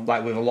it,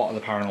 like with a lot of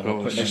the paranormal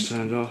Oh, it's equipment. just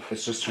turned off.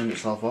 It's just turned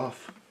itself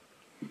off.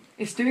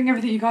 It's doing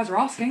everything you guys are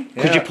asking.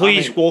 Could Yeah, you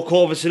please I mean, walk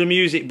over to the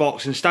music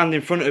box and stand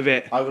in front of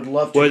it, I would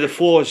love to. where the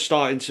floor is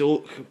starting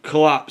to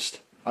collapse?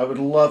 I would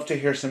love to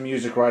hear some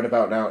music right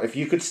about now. If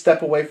you could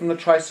step away from the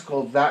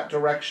tricycle that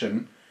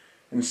direction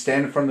and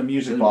stand in front of the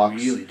music box,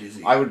 really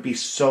dizzy. I would be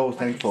so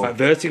thankful. Like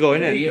vertigo,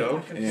 There innit? you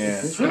go.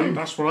 Yeah.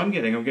 That's what I'm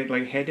getting. I'm getting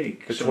like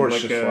headache. The sort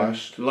torch of just like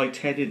flashed.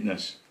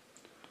 lightheadedness.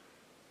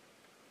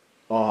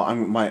 Oh,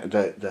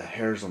 the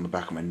hairs on the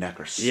back of my neck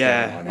are standing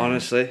Yeah, on end.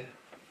 honestly,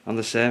 I'm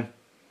the same.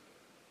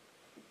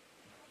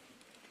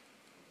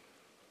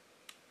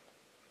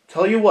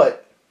 Tell you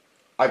what,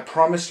 I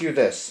promise you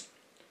this.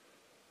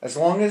 As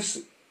long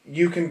as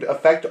you can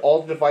affect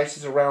all the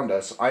devices around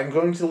us, I'm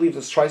going to leave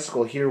this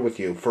tricycle here with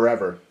you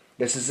forever.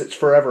 This is its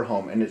forever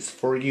home, and it's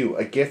for you,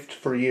 a gift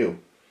for you.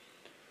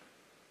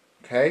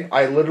 Okay?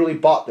 I literally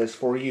bought this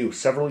for you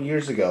several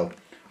years ago.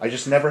 I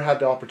just never had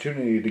the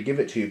opportunity to give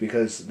it to you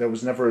because there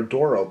was never a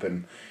door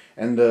open,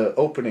 and the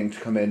opening to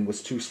come in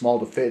was too small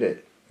to fit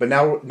it. But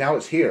now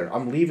it's here.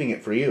 I'm leaving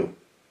it for you.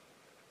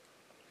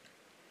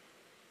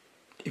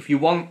 If you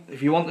want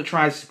the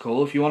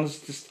tricycle, if you want us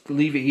to just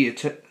leave it here,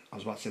 I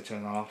was about to say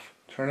turn that off.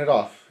 Turn it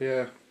off,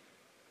 yeah.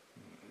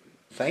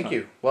 Thank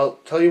you. Well,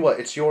 tell you what,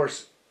 it's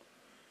yours.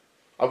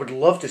 I would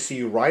love to see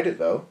you ride it,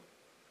 though.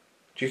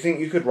 Do you think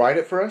you could ride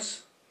it for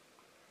us?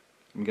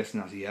 I'm guessing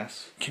that's a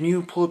yes. Can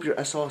you pull up your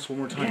SLS one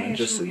more time and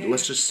just sure, yeah.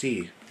 let's just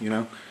see, you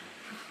know?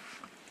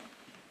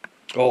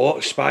 Oh,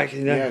 look,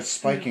 spiking there. Yeah, it's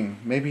spiking.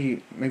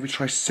 Maybe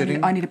try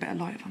sitting. I need a bit of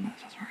light on this,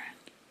 that's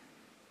right.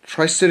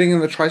 Try sitting in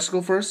the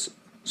tricycle first.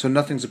 So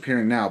nothing's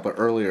appearing now, but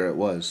earlier it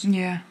was.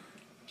 Yeah.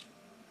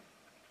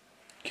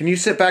 Can you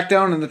sit back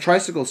down in the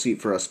tricycle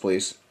seat for us,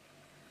 please?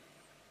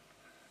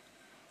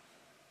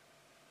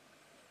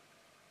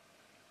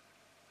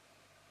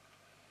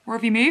 Where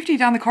have you moved? Are you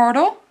down the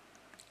corridor?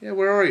 Yeah,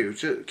 where are you?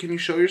 Can you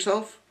show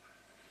yourself?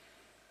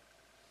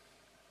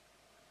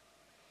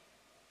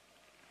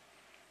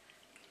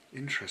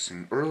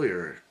 Interesting.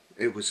 Earlier,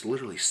 it was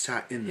literally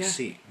sat in the Yeah.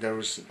 seat.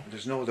 There's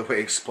no other way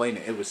to explain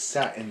it. It was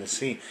sat in the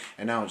seat,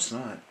 and now it's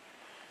not.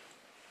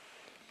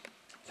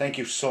 Thank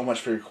you so much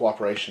for your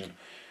cooperation.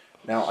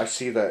 Now, I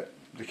see that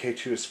the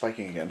K2 is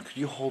spiking again. Could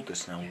you hold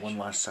this now one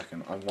last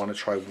second? I want to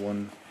try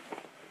one...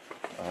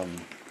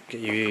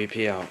 Get your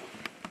EVP out.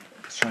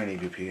 Let's try an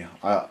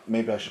EVP.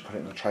 Maybe I should put it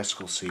in the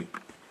tricycle seat.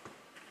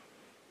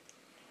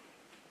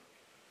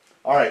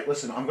 Alright,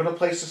 listen, I'm going to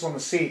place this on the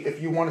seat.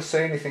 If you want to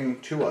say anything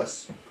to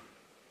us...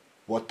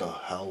 What the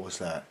hell was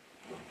that?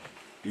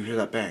 You hear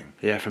that bang?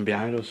 Yeah, from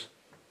behind us.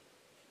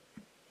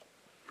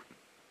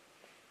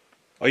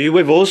 Are you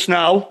with us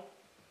now?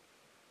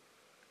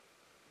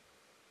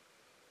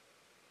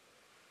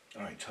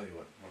 Alright, tell you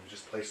what. Let me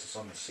just place this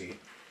on the seat.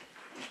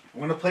 I'm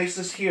going to place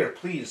this here.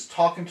 Please,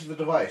 talk into the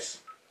device.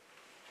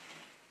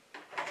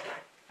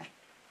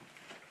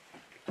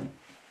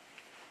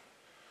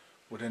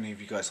 Would any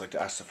of you guys like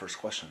to ask the first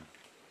question?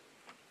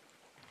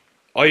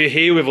 Are you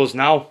here with us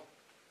now?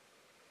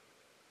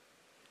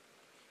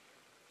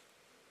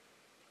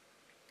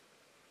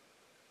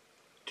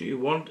 Do you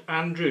want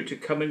Andrew to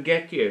come and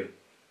get you?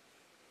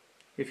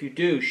 If you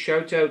do,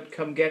 shout out,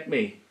 come get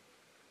me.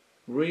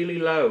 Really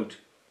loud.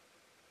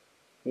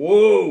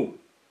 Whoa!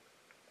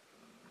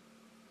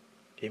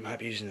 He might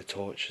be using the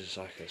torch as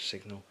like a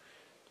signal.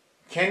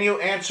 Can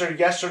you answer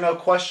yes or no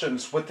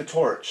questions with the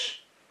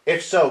torch?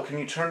 If so, can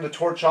you turn the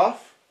torch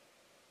off?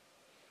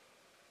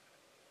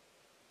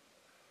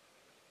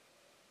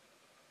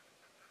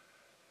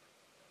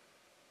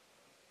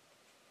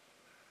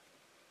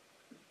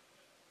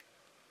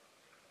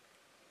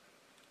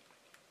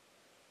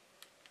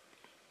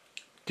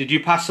 Did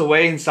you pass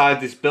away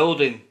inside this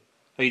building?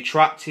 Are you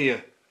trapped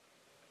here?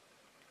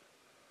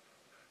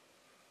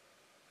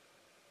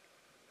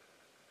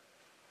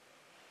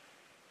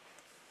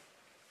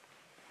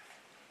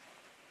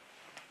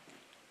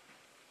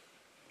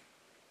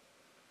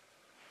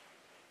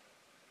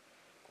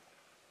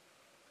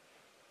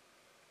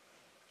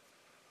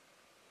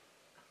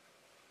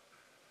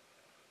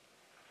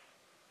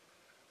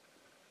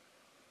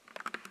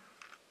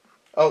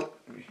 Oh,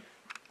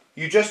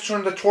 you just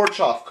turned the torch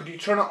off. Could you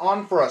turn it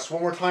on for us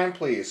one more time,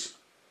 please?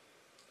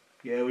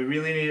 Yeah, we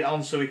really need it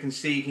on so we can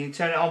see. Can you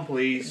turn it on,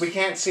 please? We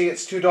can't see.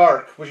 It's too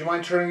dark. Would you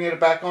mind turning it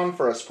back on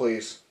for us,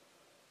 please?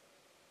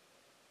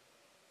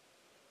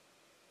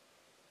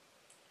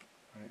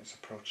 All right, it's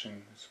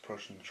approaching. It's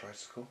approaching the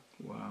tricycle.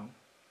 Wow.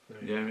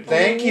 Yeah,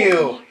 Thank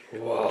you.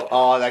 Whoa.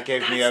 Oh, that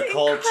gave me a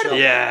cold chill.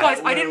 Yeah. Guys,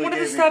 I Literally didn't want to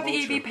gave me disturb the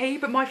a cold chill.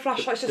 EVP, but my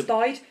flashlight's just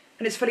died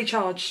and it's fully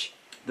charged.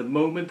 The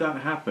moment that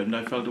happened,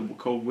 I felt a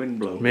cold wind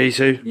blow. Me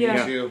too.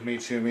 Yeah. Me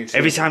too.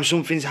 Every time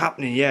something's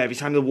happening, yeah, every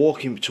time they're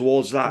walking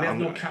towards that. We have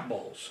I'm- no cat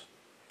balls.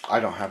 I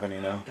don't have any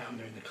now. Down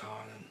there in the car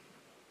then.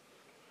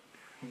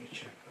 Let me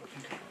check. I don't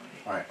think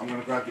I All right, I'm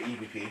gonna grab the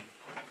EVP.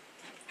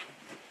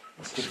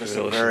 Let's give this Good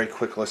a listen. very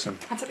quick listen.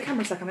 Hands up the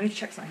camera a second, I need to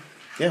check something.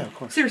 Yeah, of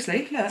course.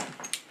 Seriously, look.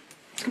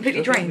 It's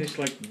completely Doesn't drained. It's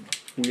like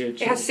weird.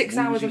 It has 6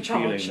 hours of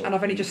charge feeling and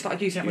I've only just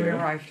started using it when we Yeah.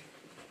 arrived.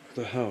 What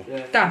the hell?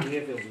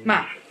 Dan,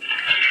 Matt.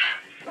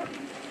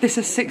 This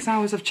has 6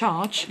 hours of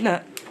charge.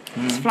 Look,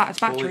 it's flat as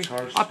battery. Fully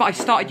charged. But I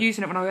started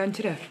using it when I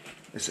entered it.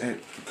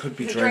 It could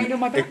be Is it draining. drained on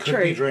my It could be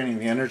battery? draining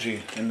the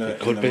energy in the,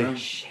 could in the be. room.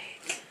 Shit.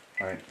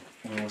 All right,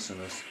 I'm gonna listen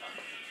to this.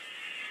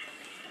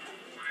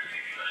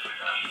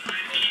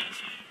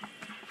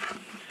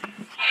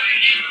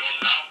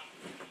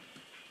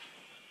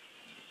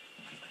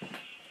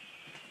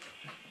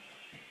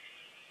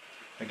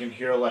 I can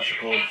hear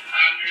electrical.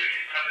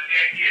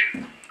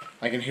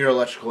 I can hear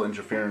electrical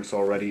interference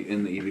already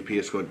in the EVP.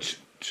 It's going.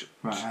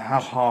 Right, I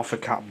have half a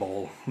cat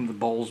ball. The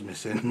ball's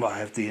missing, but I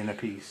have the inner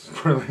piece.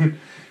 Brilliant.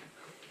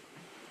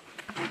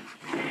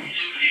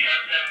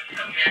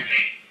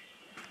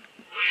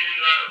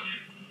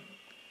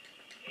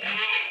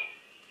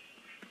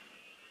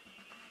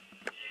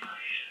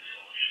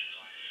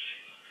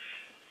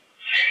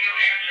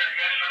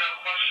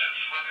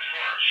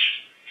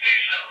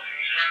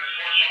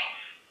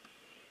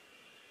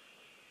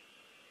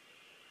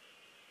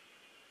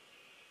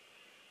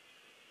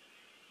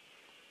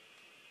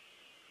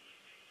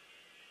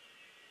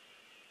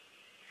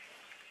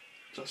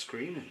 Is that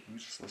screaming? Let me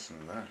just listen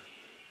to that.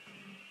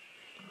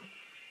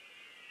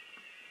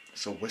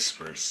 It's a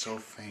whisper. It's so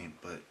faint,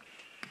 but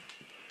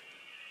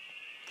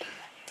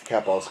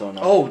cat ball's going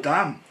on. Oh,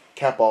 damn.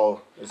 Cat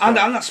ball. Is And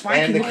going. that's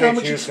spiking. And the Look how K2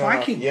 much it's is going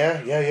off. spiking.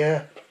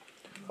 Yeah.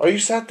 Oh, you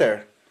sat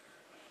there.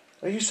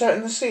 Are you sat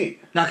in the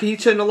seat? Now, can you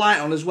turn the light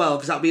on as well?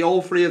 Because that'll be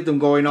all three of them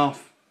going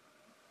off.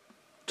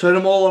 Turn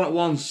them all on at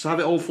once. Have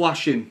it all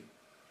flashing.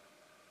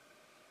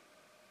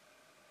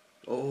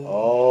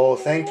 Oh,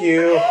 thank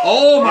you.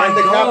 Oh my And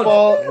the god! cat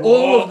ball.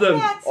 All of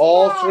them.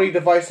 All three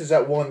devices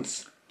at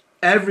once.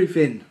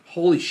 Everything.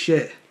 Holy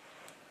shit.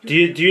 Do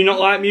you not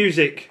like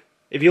music?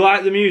 If you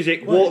like the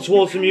music, walk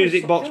towards the Your camera's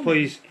music not box, filming.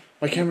 please.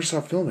 My camera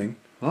stopped filming.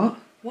 What?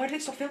 Why did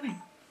it stop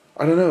filming?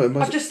 I don't know. It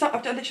must. I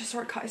literally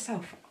saw it cut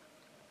itself.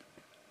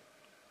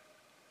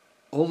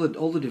 All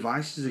the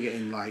devices are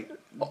getting like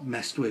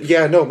messed with.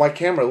 Yeah, no. My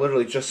camera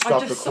literally just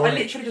stopped I recording.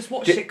 literally just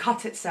watched Did- it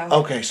cut itself.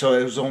 Okay, so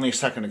it was only a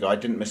second ago. I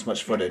didn't miss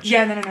much footage.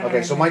 Yeah, no.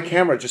 Okay, so my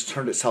camera just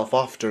turned itself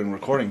off during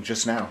recording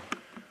just now.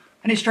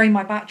 And it's drained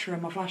my battery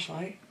and my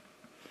flashlight.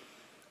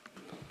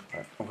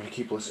 Right, I'm gonna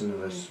keep listening to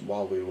this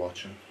while we're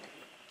watching.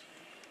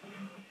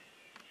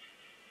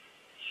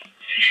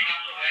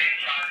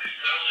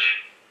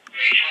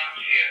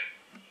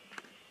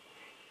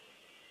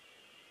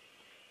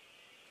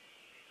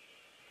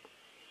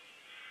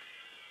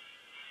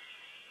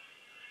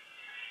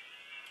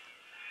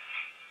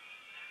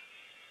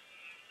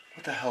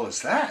 What the hell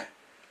is that?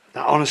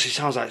 That honestly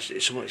sounds like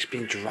it's someone that's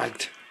being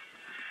dragged.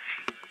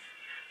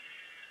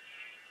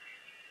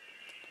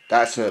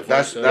 That's a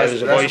there's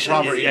a voice,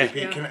 proper yeah.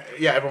 EVP.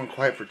 Yeah, everyone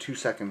quiet for 2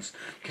 seconds.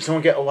 Can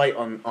someone get a light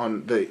on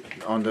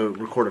the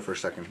recorder for a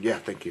second? Yeah,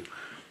 thank you.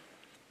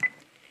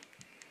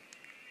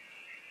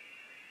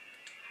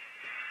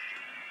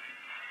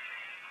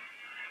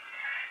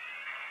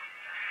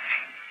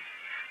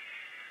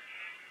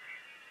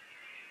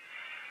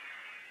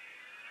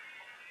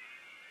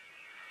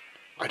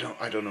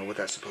 I don't know what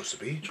that's supposed to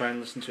be. Try and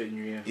listen to it in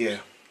your ear. Yeah.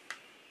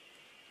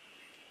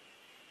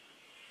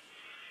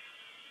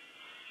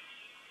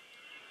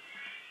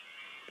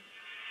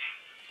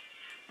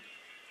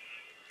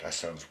 That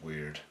sounds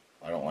weird.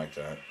 I don't like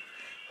that.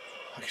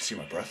 I can see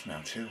my breath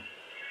now too.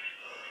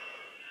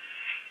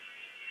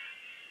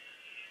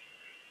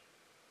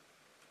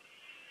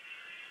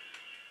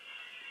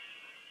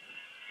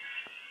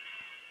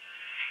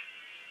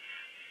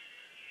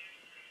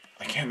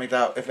 I can't make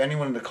that out. If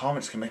anyone in the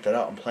comments can make that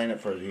out, I'm playing it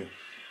for you.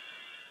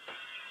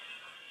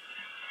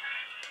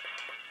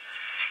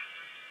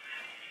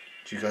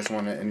 Do you guys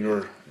want it in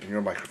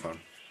your microphone?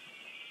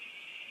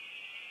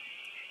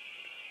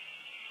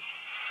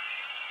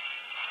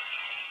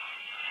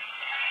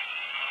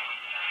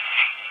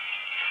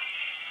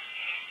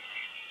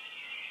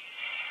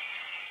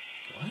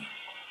 What?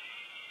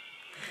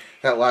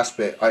 That last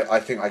bit, I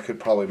think I could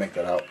probably make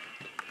that out.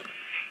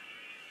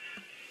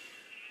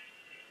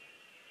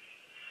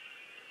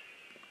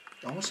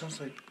 It almost sounds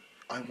like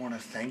I want to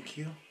thank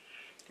you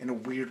in a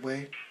weird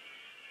way.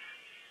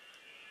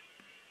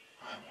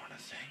 I want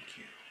to thank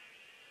you.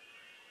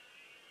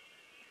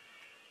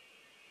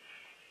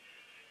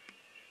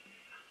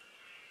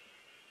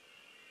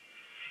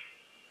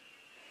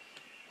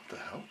 What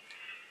the hell?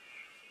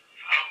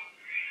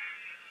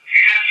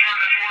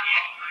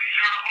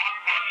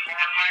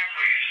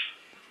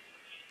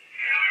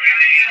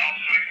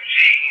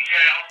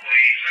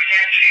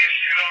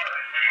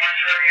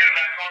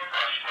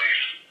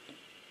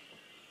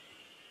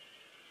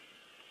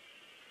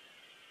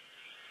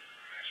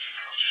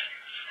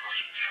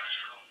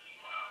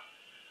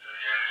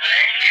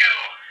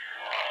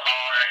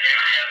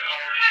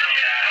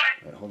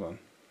 Wait, hold on.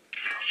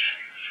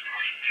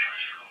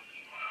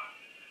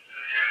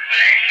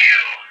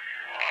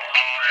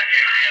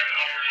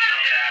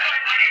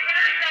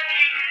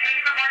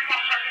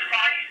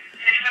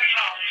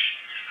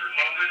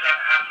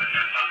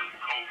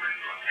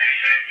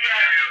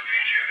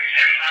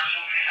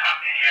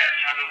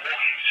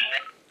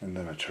 And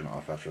then I turn it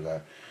off after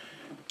that.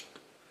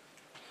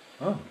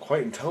 Oh,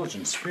 quite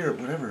intelligent spirit,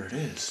 whatever it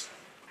is.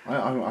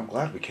 I'm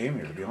glad we came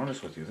here, to be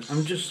honest with you.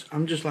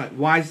 I'm just like,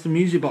 why is the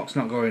music box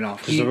not going off?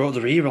 Because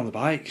they're here on the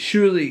bike.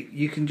 Surely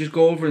you can just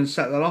go over and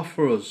set that off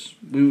for us.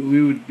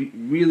 We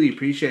would really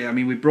appreciate it. I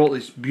mean, we brought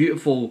this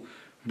beautiful,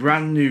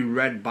 brand new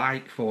red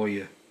bike for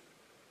you.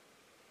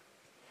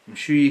 I'm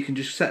sure you can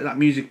just set that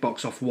music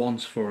box off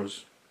once for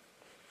us.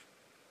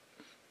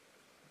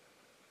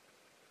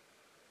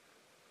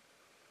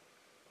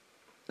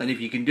 And if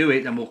you can do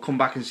it, then we'll come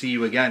back and see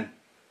you again.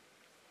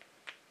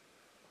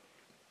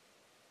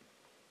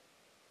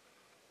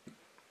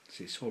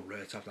 See, it's so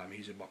rare to have that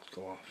music box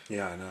go off.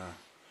 Yeah, I know.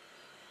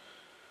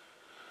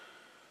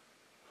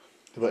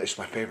 But it's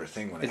my favourite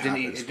thing when it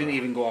didn't. happens. It didn't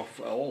even go off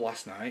at all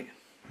last night.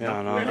 Yeah,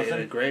 I We had know. it in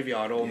a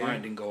graveyard all night.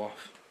 It didn't go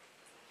off.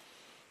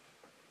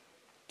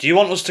 Do you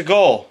want us to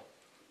go?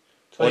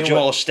 Tell Or you do you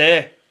what- want us to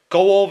stay?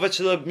 Go over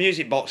to the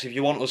music box if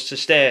you want us to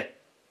stay.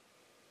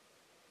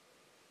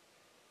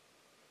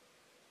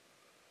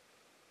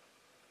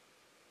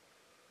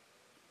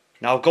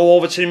 Now go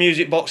over to the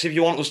music box if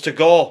you want us to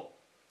go.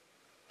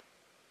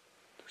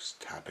 There's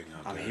tapping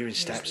out I'm there. hearing It's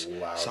steps.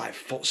 loud. It's like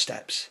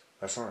footsteps.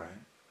 That's alright.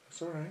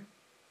 That's alright.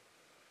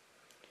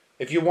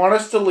 If you want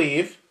us to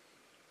leave...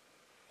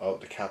 Oh,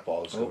 the cat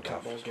ball is going cat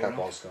off. ball's Cat going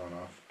ball's going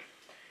off.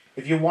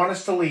 If you want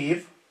us to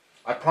leave,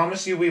 I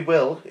promise you we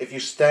will, if you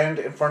stand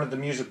in front of the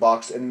music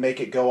box and make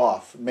it go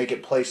off. Make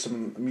it play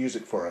some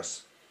music for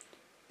us.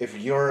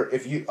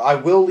 I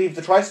will leave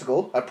the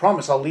tricycle. I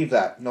promise I'll leave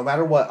that. No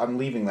matter what, I'm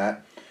leaving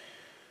that.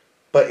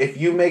 But if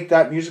you make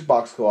that music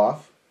box go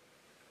off,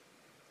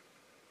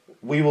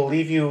 we will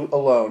leave you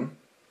alone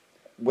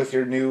with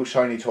your new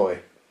shiny toy.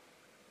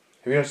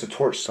 Have you noticed the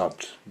torch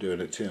stopped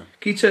doing it too?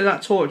 Can you turn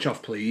that torch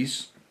off,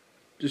 please?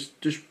 Just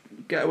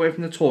get away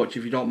from the torch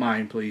if you don't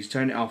mind, please.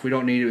 Turn it off. We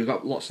don't need it. We've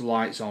got lots of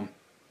lights on.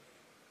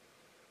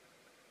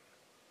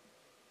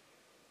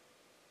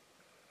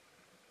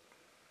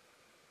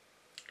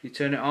 Can you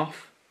turn it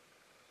off?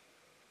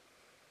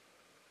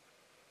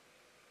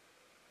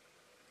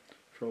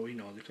 For all we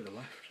know, they could have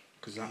left.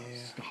 Because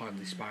that's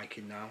hardly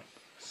spiking now.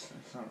 It's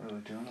not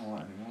really doing a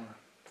lot anymore.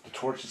 The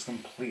torch has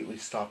completely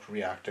stopped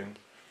reacting.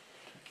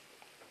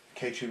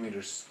 K2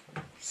 meter's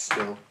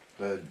still.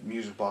 The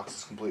music box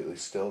is completely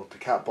still. The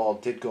cat ball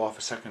did go off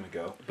a second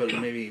ago. But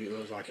maybe it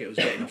was like it was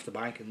getting off the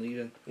bike and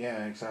leaving.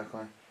 Yeah,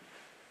 exactly.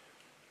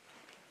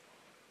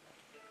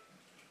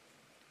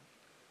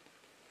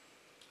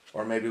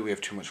 Or maybe we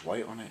have too much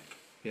light on it.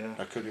 Yeah.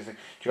 That could be a thing.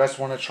 Do you guys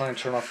want to try and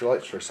turn off your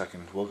lights for a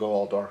second? We'll go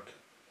all dark.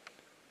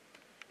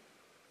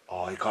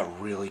 Oh, it got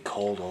really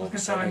cold all of a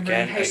sudden.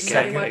 Again, really hating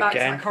again, getting my back to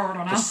again. that corridor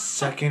The now.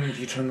 second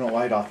you turn the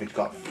light off, it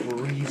got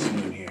freezing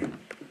in here.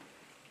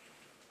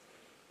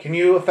 Can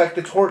you affect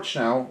the torch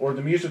now, or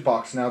the music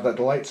box now that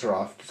the lights are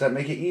off? Does that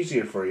make it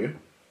easier for you?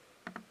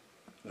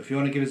 If you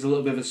want to give us a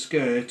little bit of a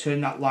scare, turn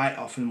that light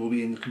off and we'll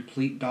be in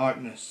complete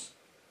darkness.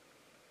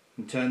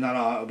 And turn that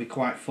out, it'll be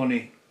quite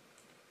funny.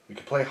 We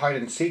could play hide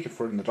and seek if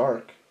we're in the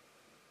dark.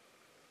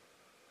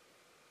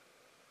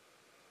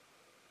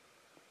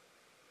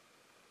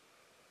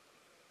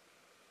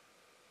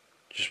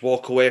 Just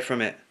walk away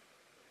from it.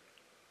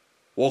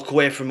 Walk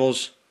away from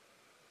us.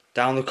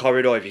 Down the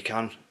corridor if you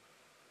can.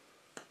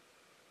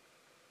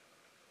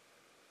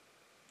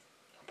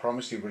 I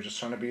promise you, we're just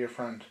trying to be your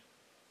friend.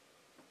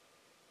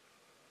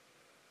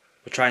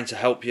 We're trying to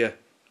help you.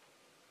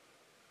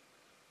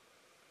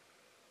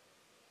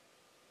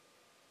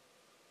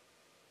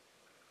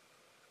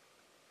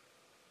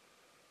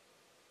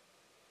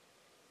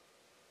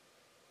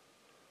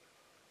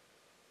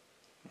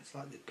 It's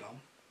like they're gone.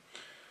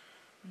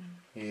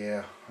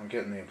 Yeah, I'm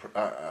getting the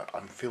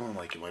I'm feeling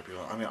like it might be.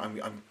 I mean,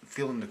 I'm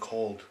feeling the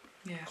cold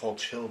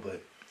chill,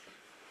 but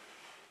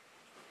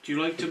Do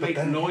you like to But make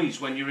then- noise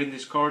when you're in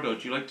this corridor?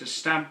 Do you like to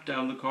stamp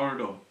down the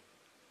corridor?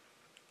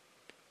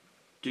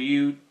 Do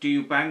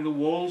you bang the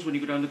walls when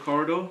you go down the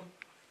corridor?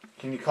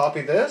 can you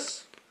copy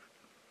this?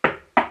 Do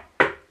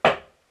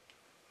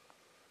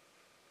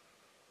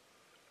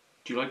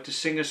you like to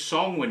sing a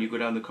song when you go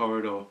down the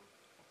corridor?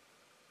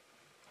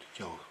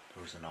 Yo,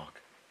 there was a knock.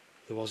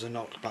 There was a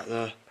knock back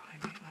there.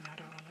 Behind me. I know, I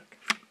don't want to look.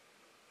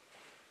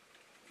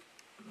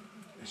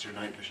 Is your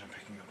night vision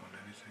picking up on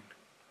anything?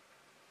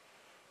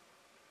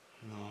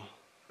 No.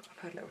 I've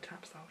heard little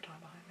taps the whole time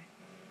behind me.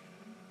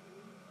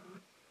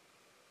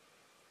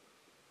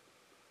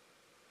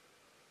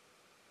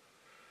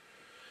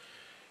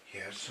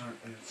 Yeah, it's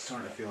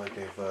starting to feel like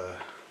they've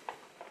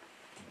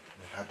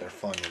had their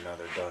fun and now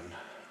they're done,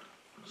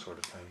 sort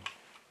of thing.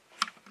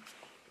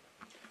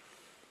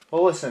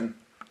 Well, listen,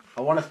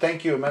 I want to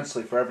thank you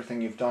immensely for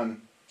everything you've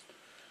done.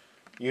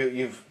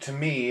 You've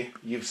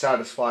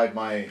satisfied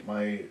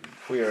my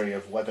query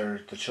of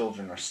whether the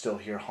children are still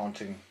here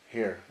haunting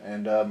here,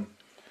 and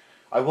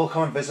I will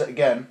come and visit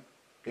again.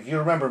 If you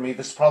remember me,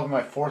 this is probably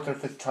my 4th or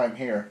 5th time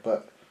here,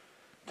 but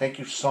thank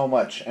you so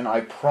much, and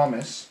I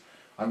promise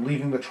I'm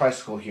leaving the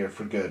tricycle here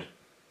for good.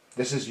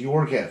 This is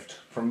your gift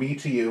from me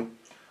to you.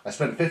 I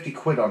spent 50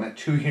 quid on it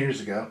 2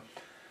 years ago.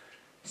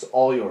 It's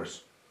all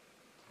yours.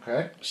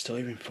 Okay? Still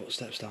hearing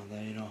footsteps down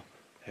there, you know.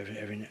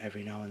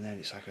 Every now and then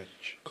it's like a...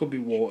 Could be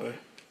water.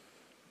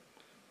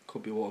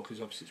 Could be water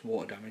because obviously it's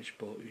water damage,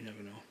 but you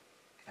never know.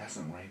 It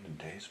hasn't rained in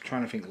days. Bro.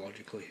 Trying to think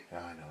logically. Yeah,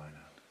 I know.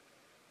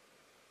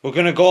 We're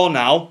going to go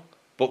now,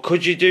 but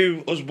could you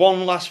do us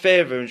one last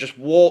favour and just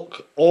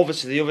walk over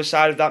to the other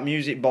side of that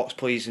music box,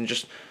 please, and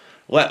just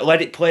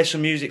let it play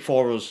some music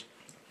for us.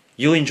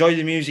 You'll enjoy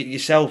the music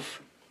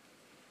yourself.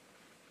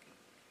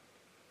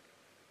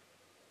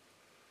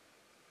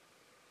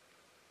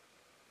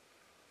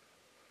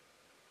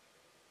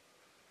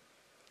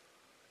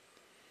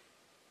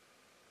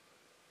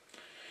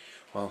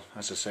 Well,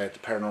 as I said, the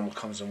paranormal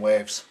comes in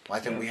waves. I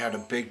think Yeah. we had a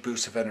big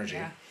boost of energy,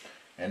 Yeah.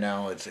 and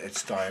now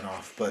it's dying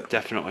off. But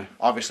Definitely.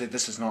 obviously,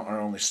 this is not our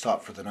only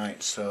stop for the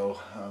night, so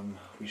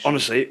we should...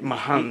 Honestly, my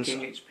hands,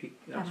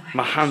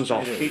 my hands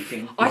off.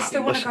 Peaking. I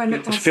still want to go and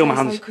look Just feel my downstairs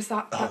hands. though, because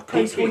that Oh,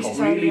 those cool. voices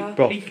Really? earlier.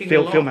 Bro, Peaking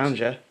feel a lot. my hands,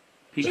 yeah.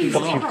 Peaking a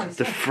Jesus lot. Christ.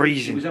 They're It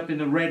freezing. was up in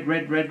the red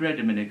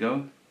a minute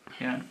ago.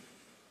 Yeah.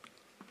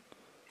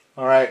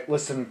 All right,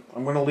 listen,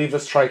 I'm going to leave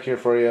this trike here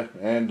for you,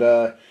 and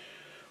we're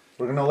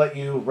going to let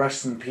you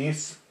rest in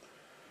peace.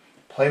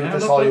 Play with Now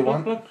this look, all look, you look,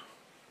 want. Look.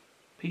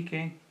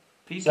 Peeking.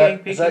 Is Peeking.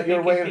 that, is that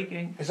your way?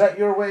 Peeking. Is that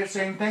your way of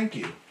saying thank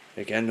you?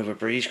 Again, another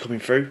breeze coming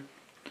through.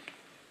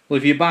 Well,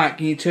 if you're back,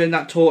 can you turn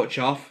that torch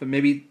off and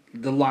maybe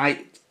the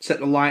light, set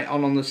the light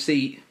on the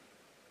seat?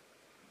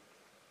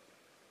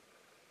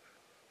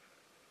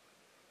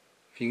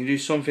 If you can do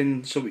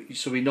something so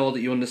we know that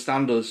you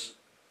understand us.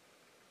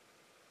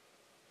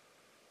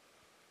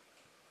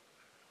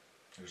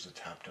 There's a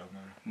tap down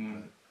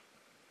there.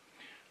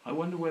 I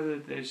wonder whether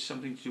there's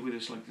something to do with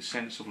this, like the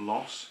sense of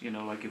loss. You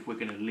know, like if we're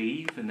going to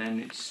leave, and then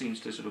it seems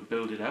to sort of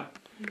build it up,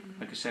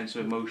 like a sense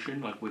of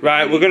emotion. Like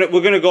Right, we're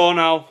gonna go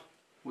now.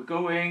 We're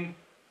going.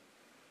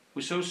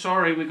 We're so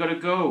sorry. We got to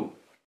go.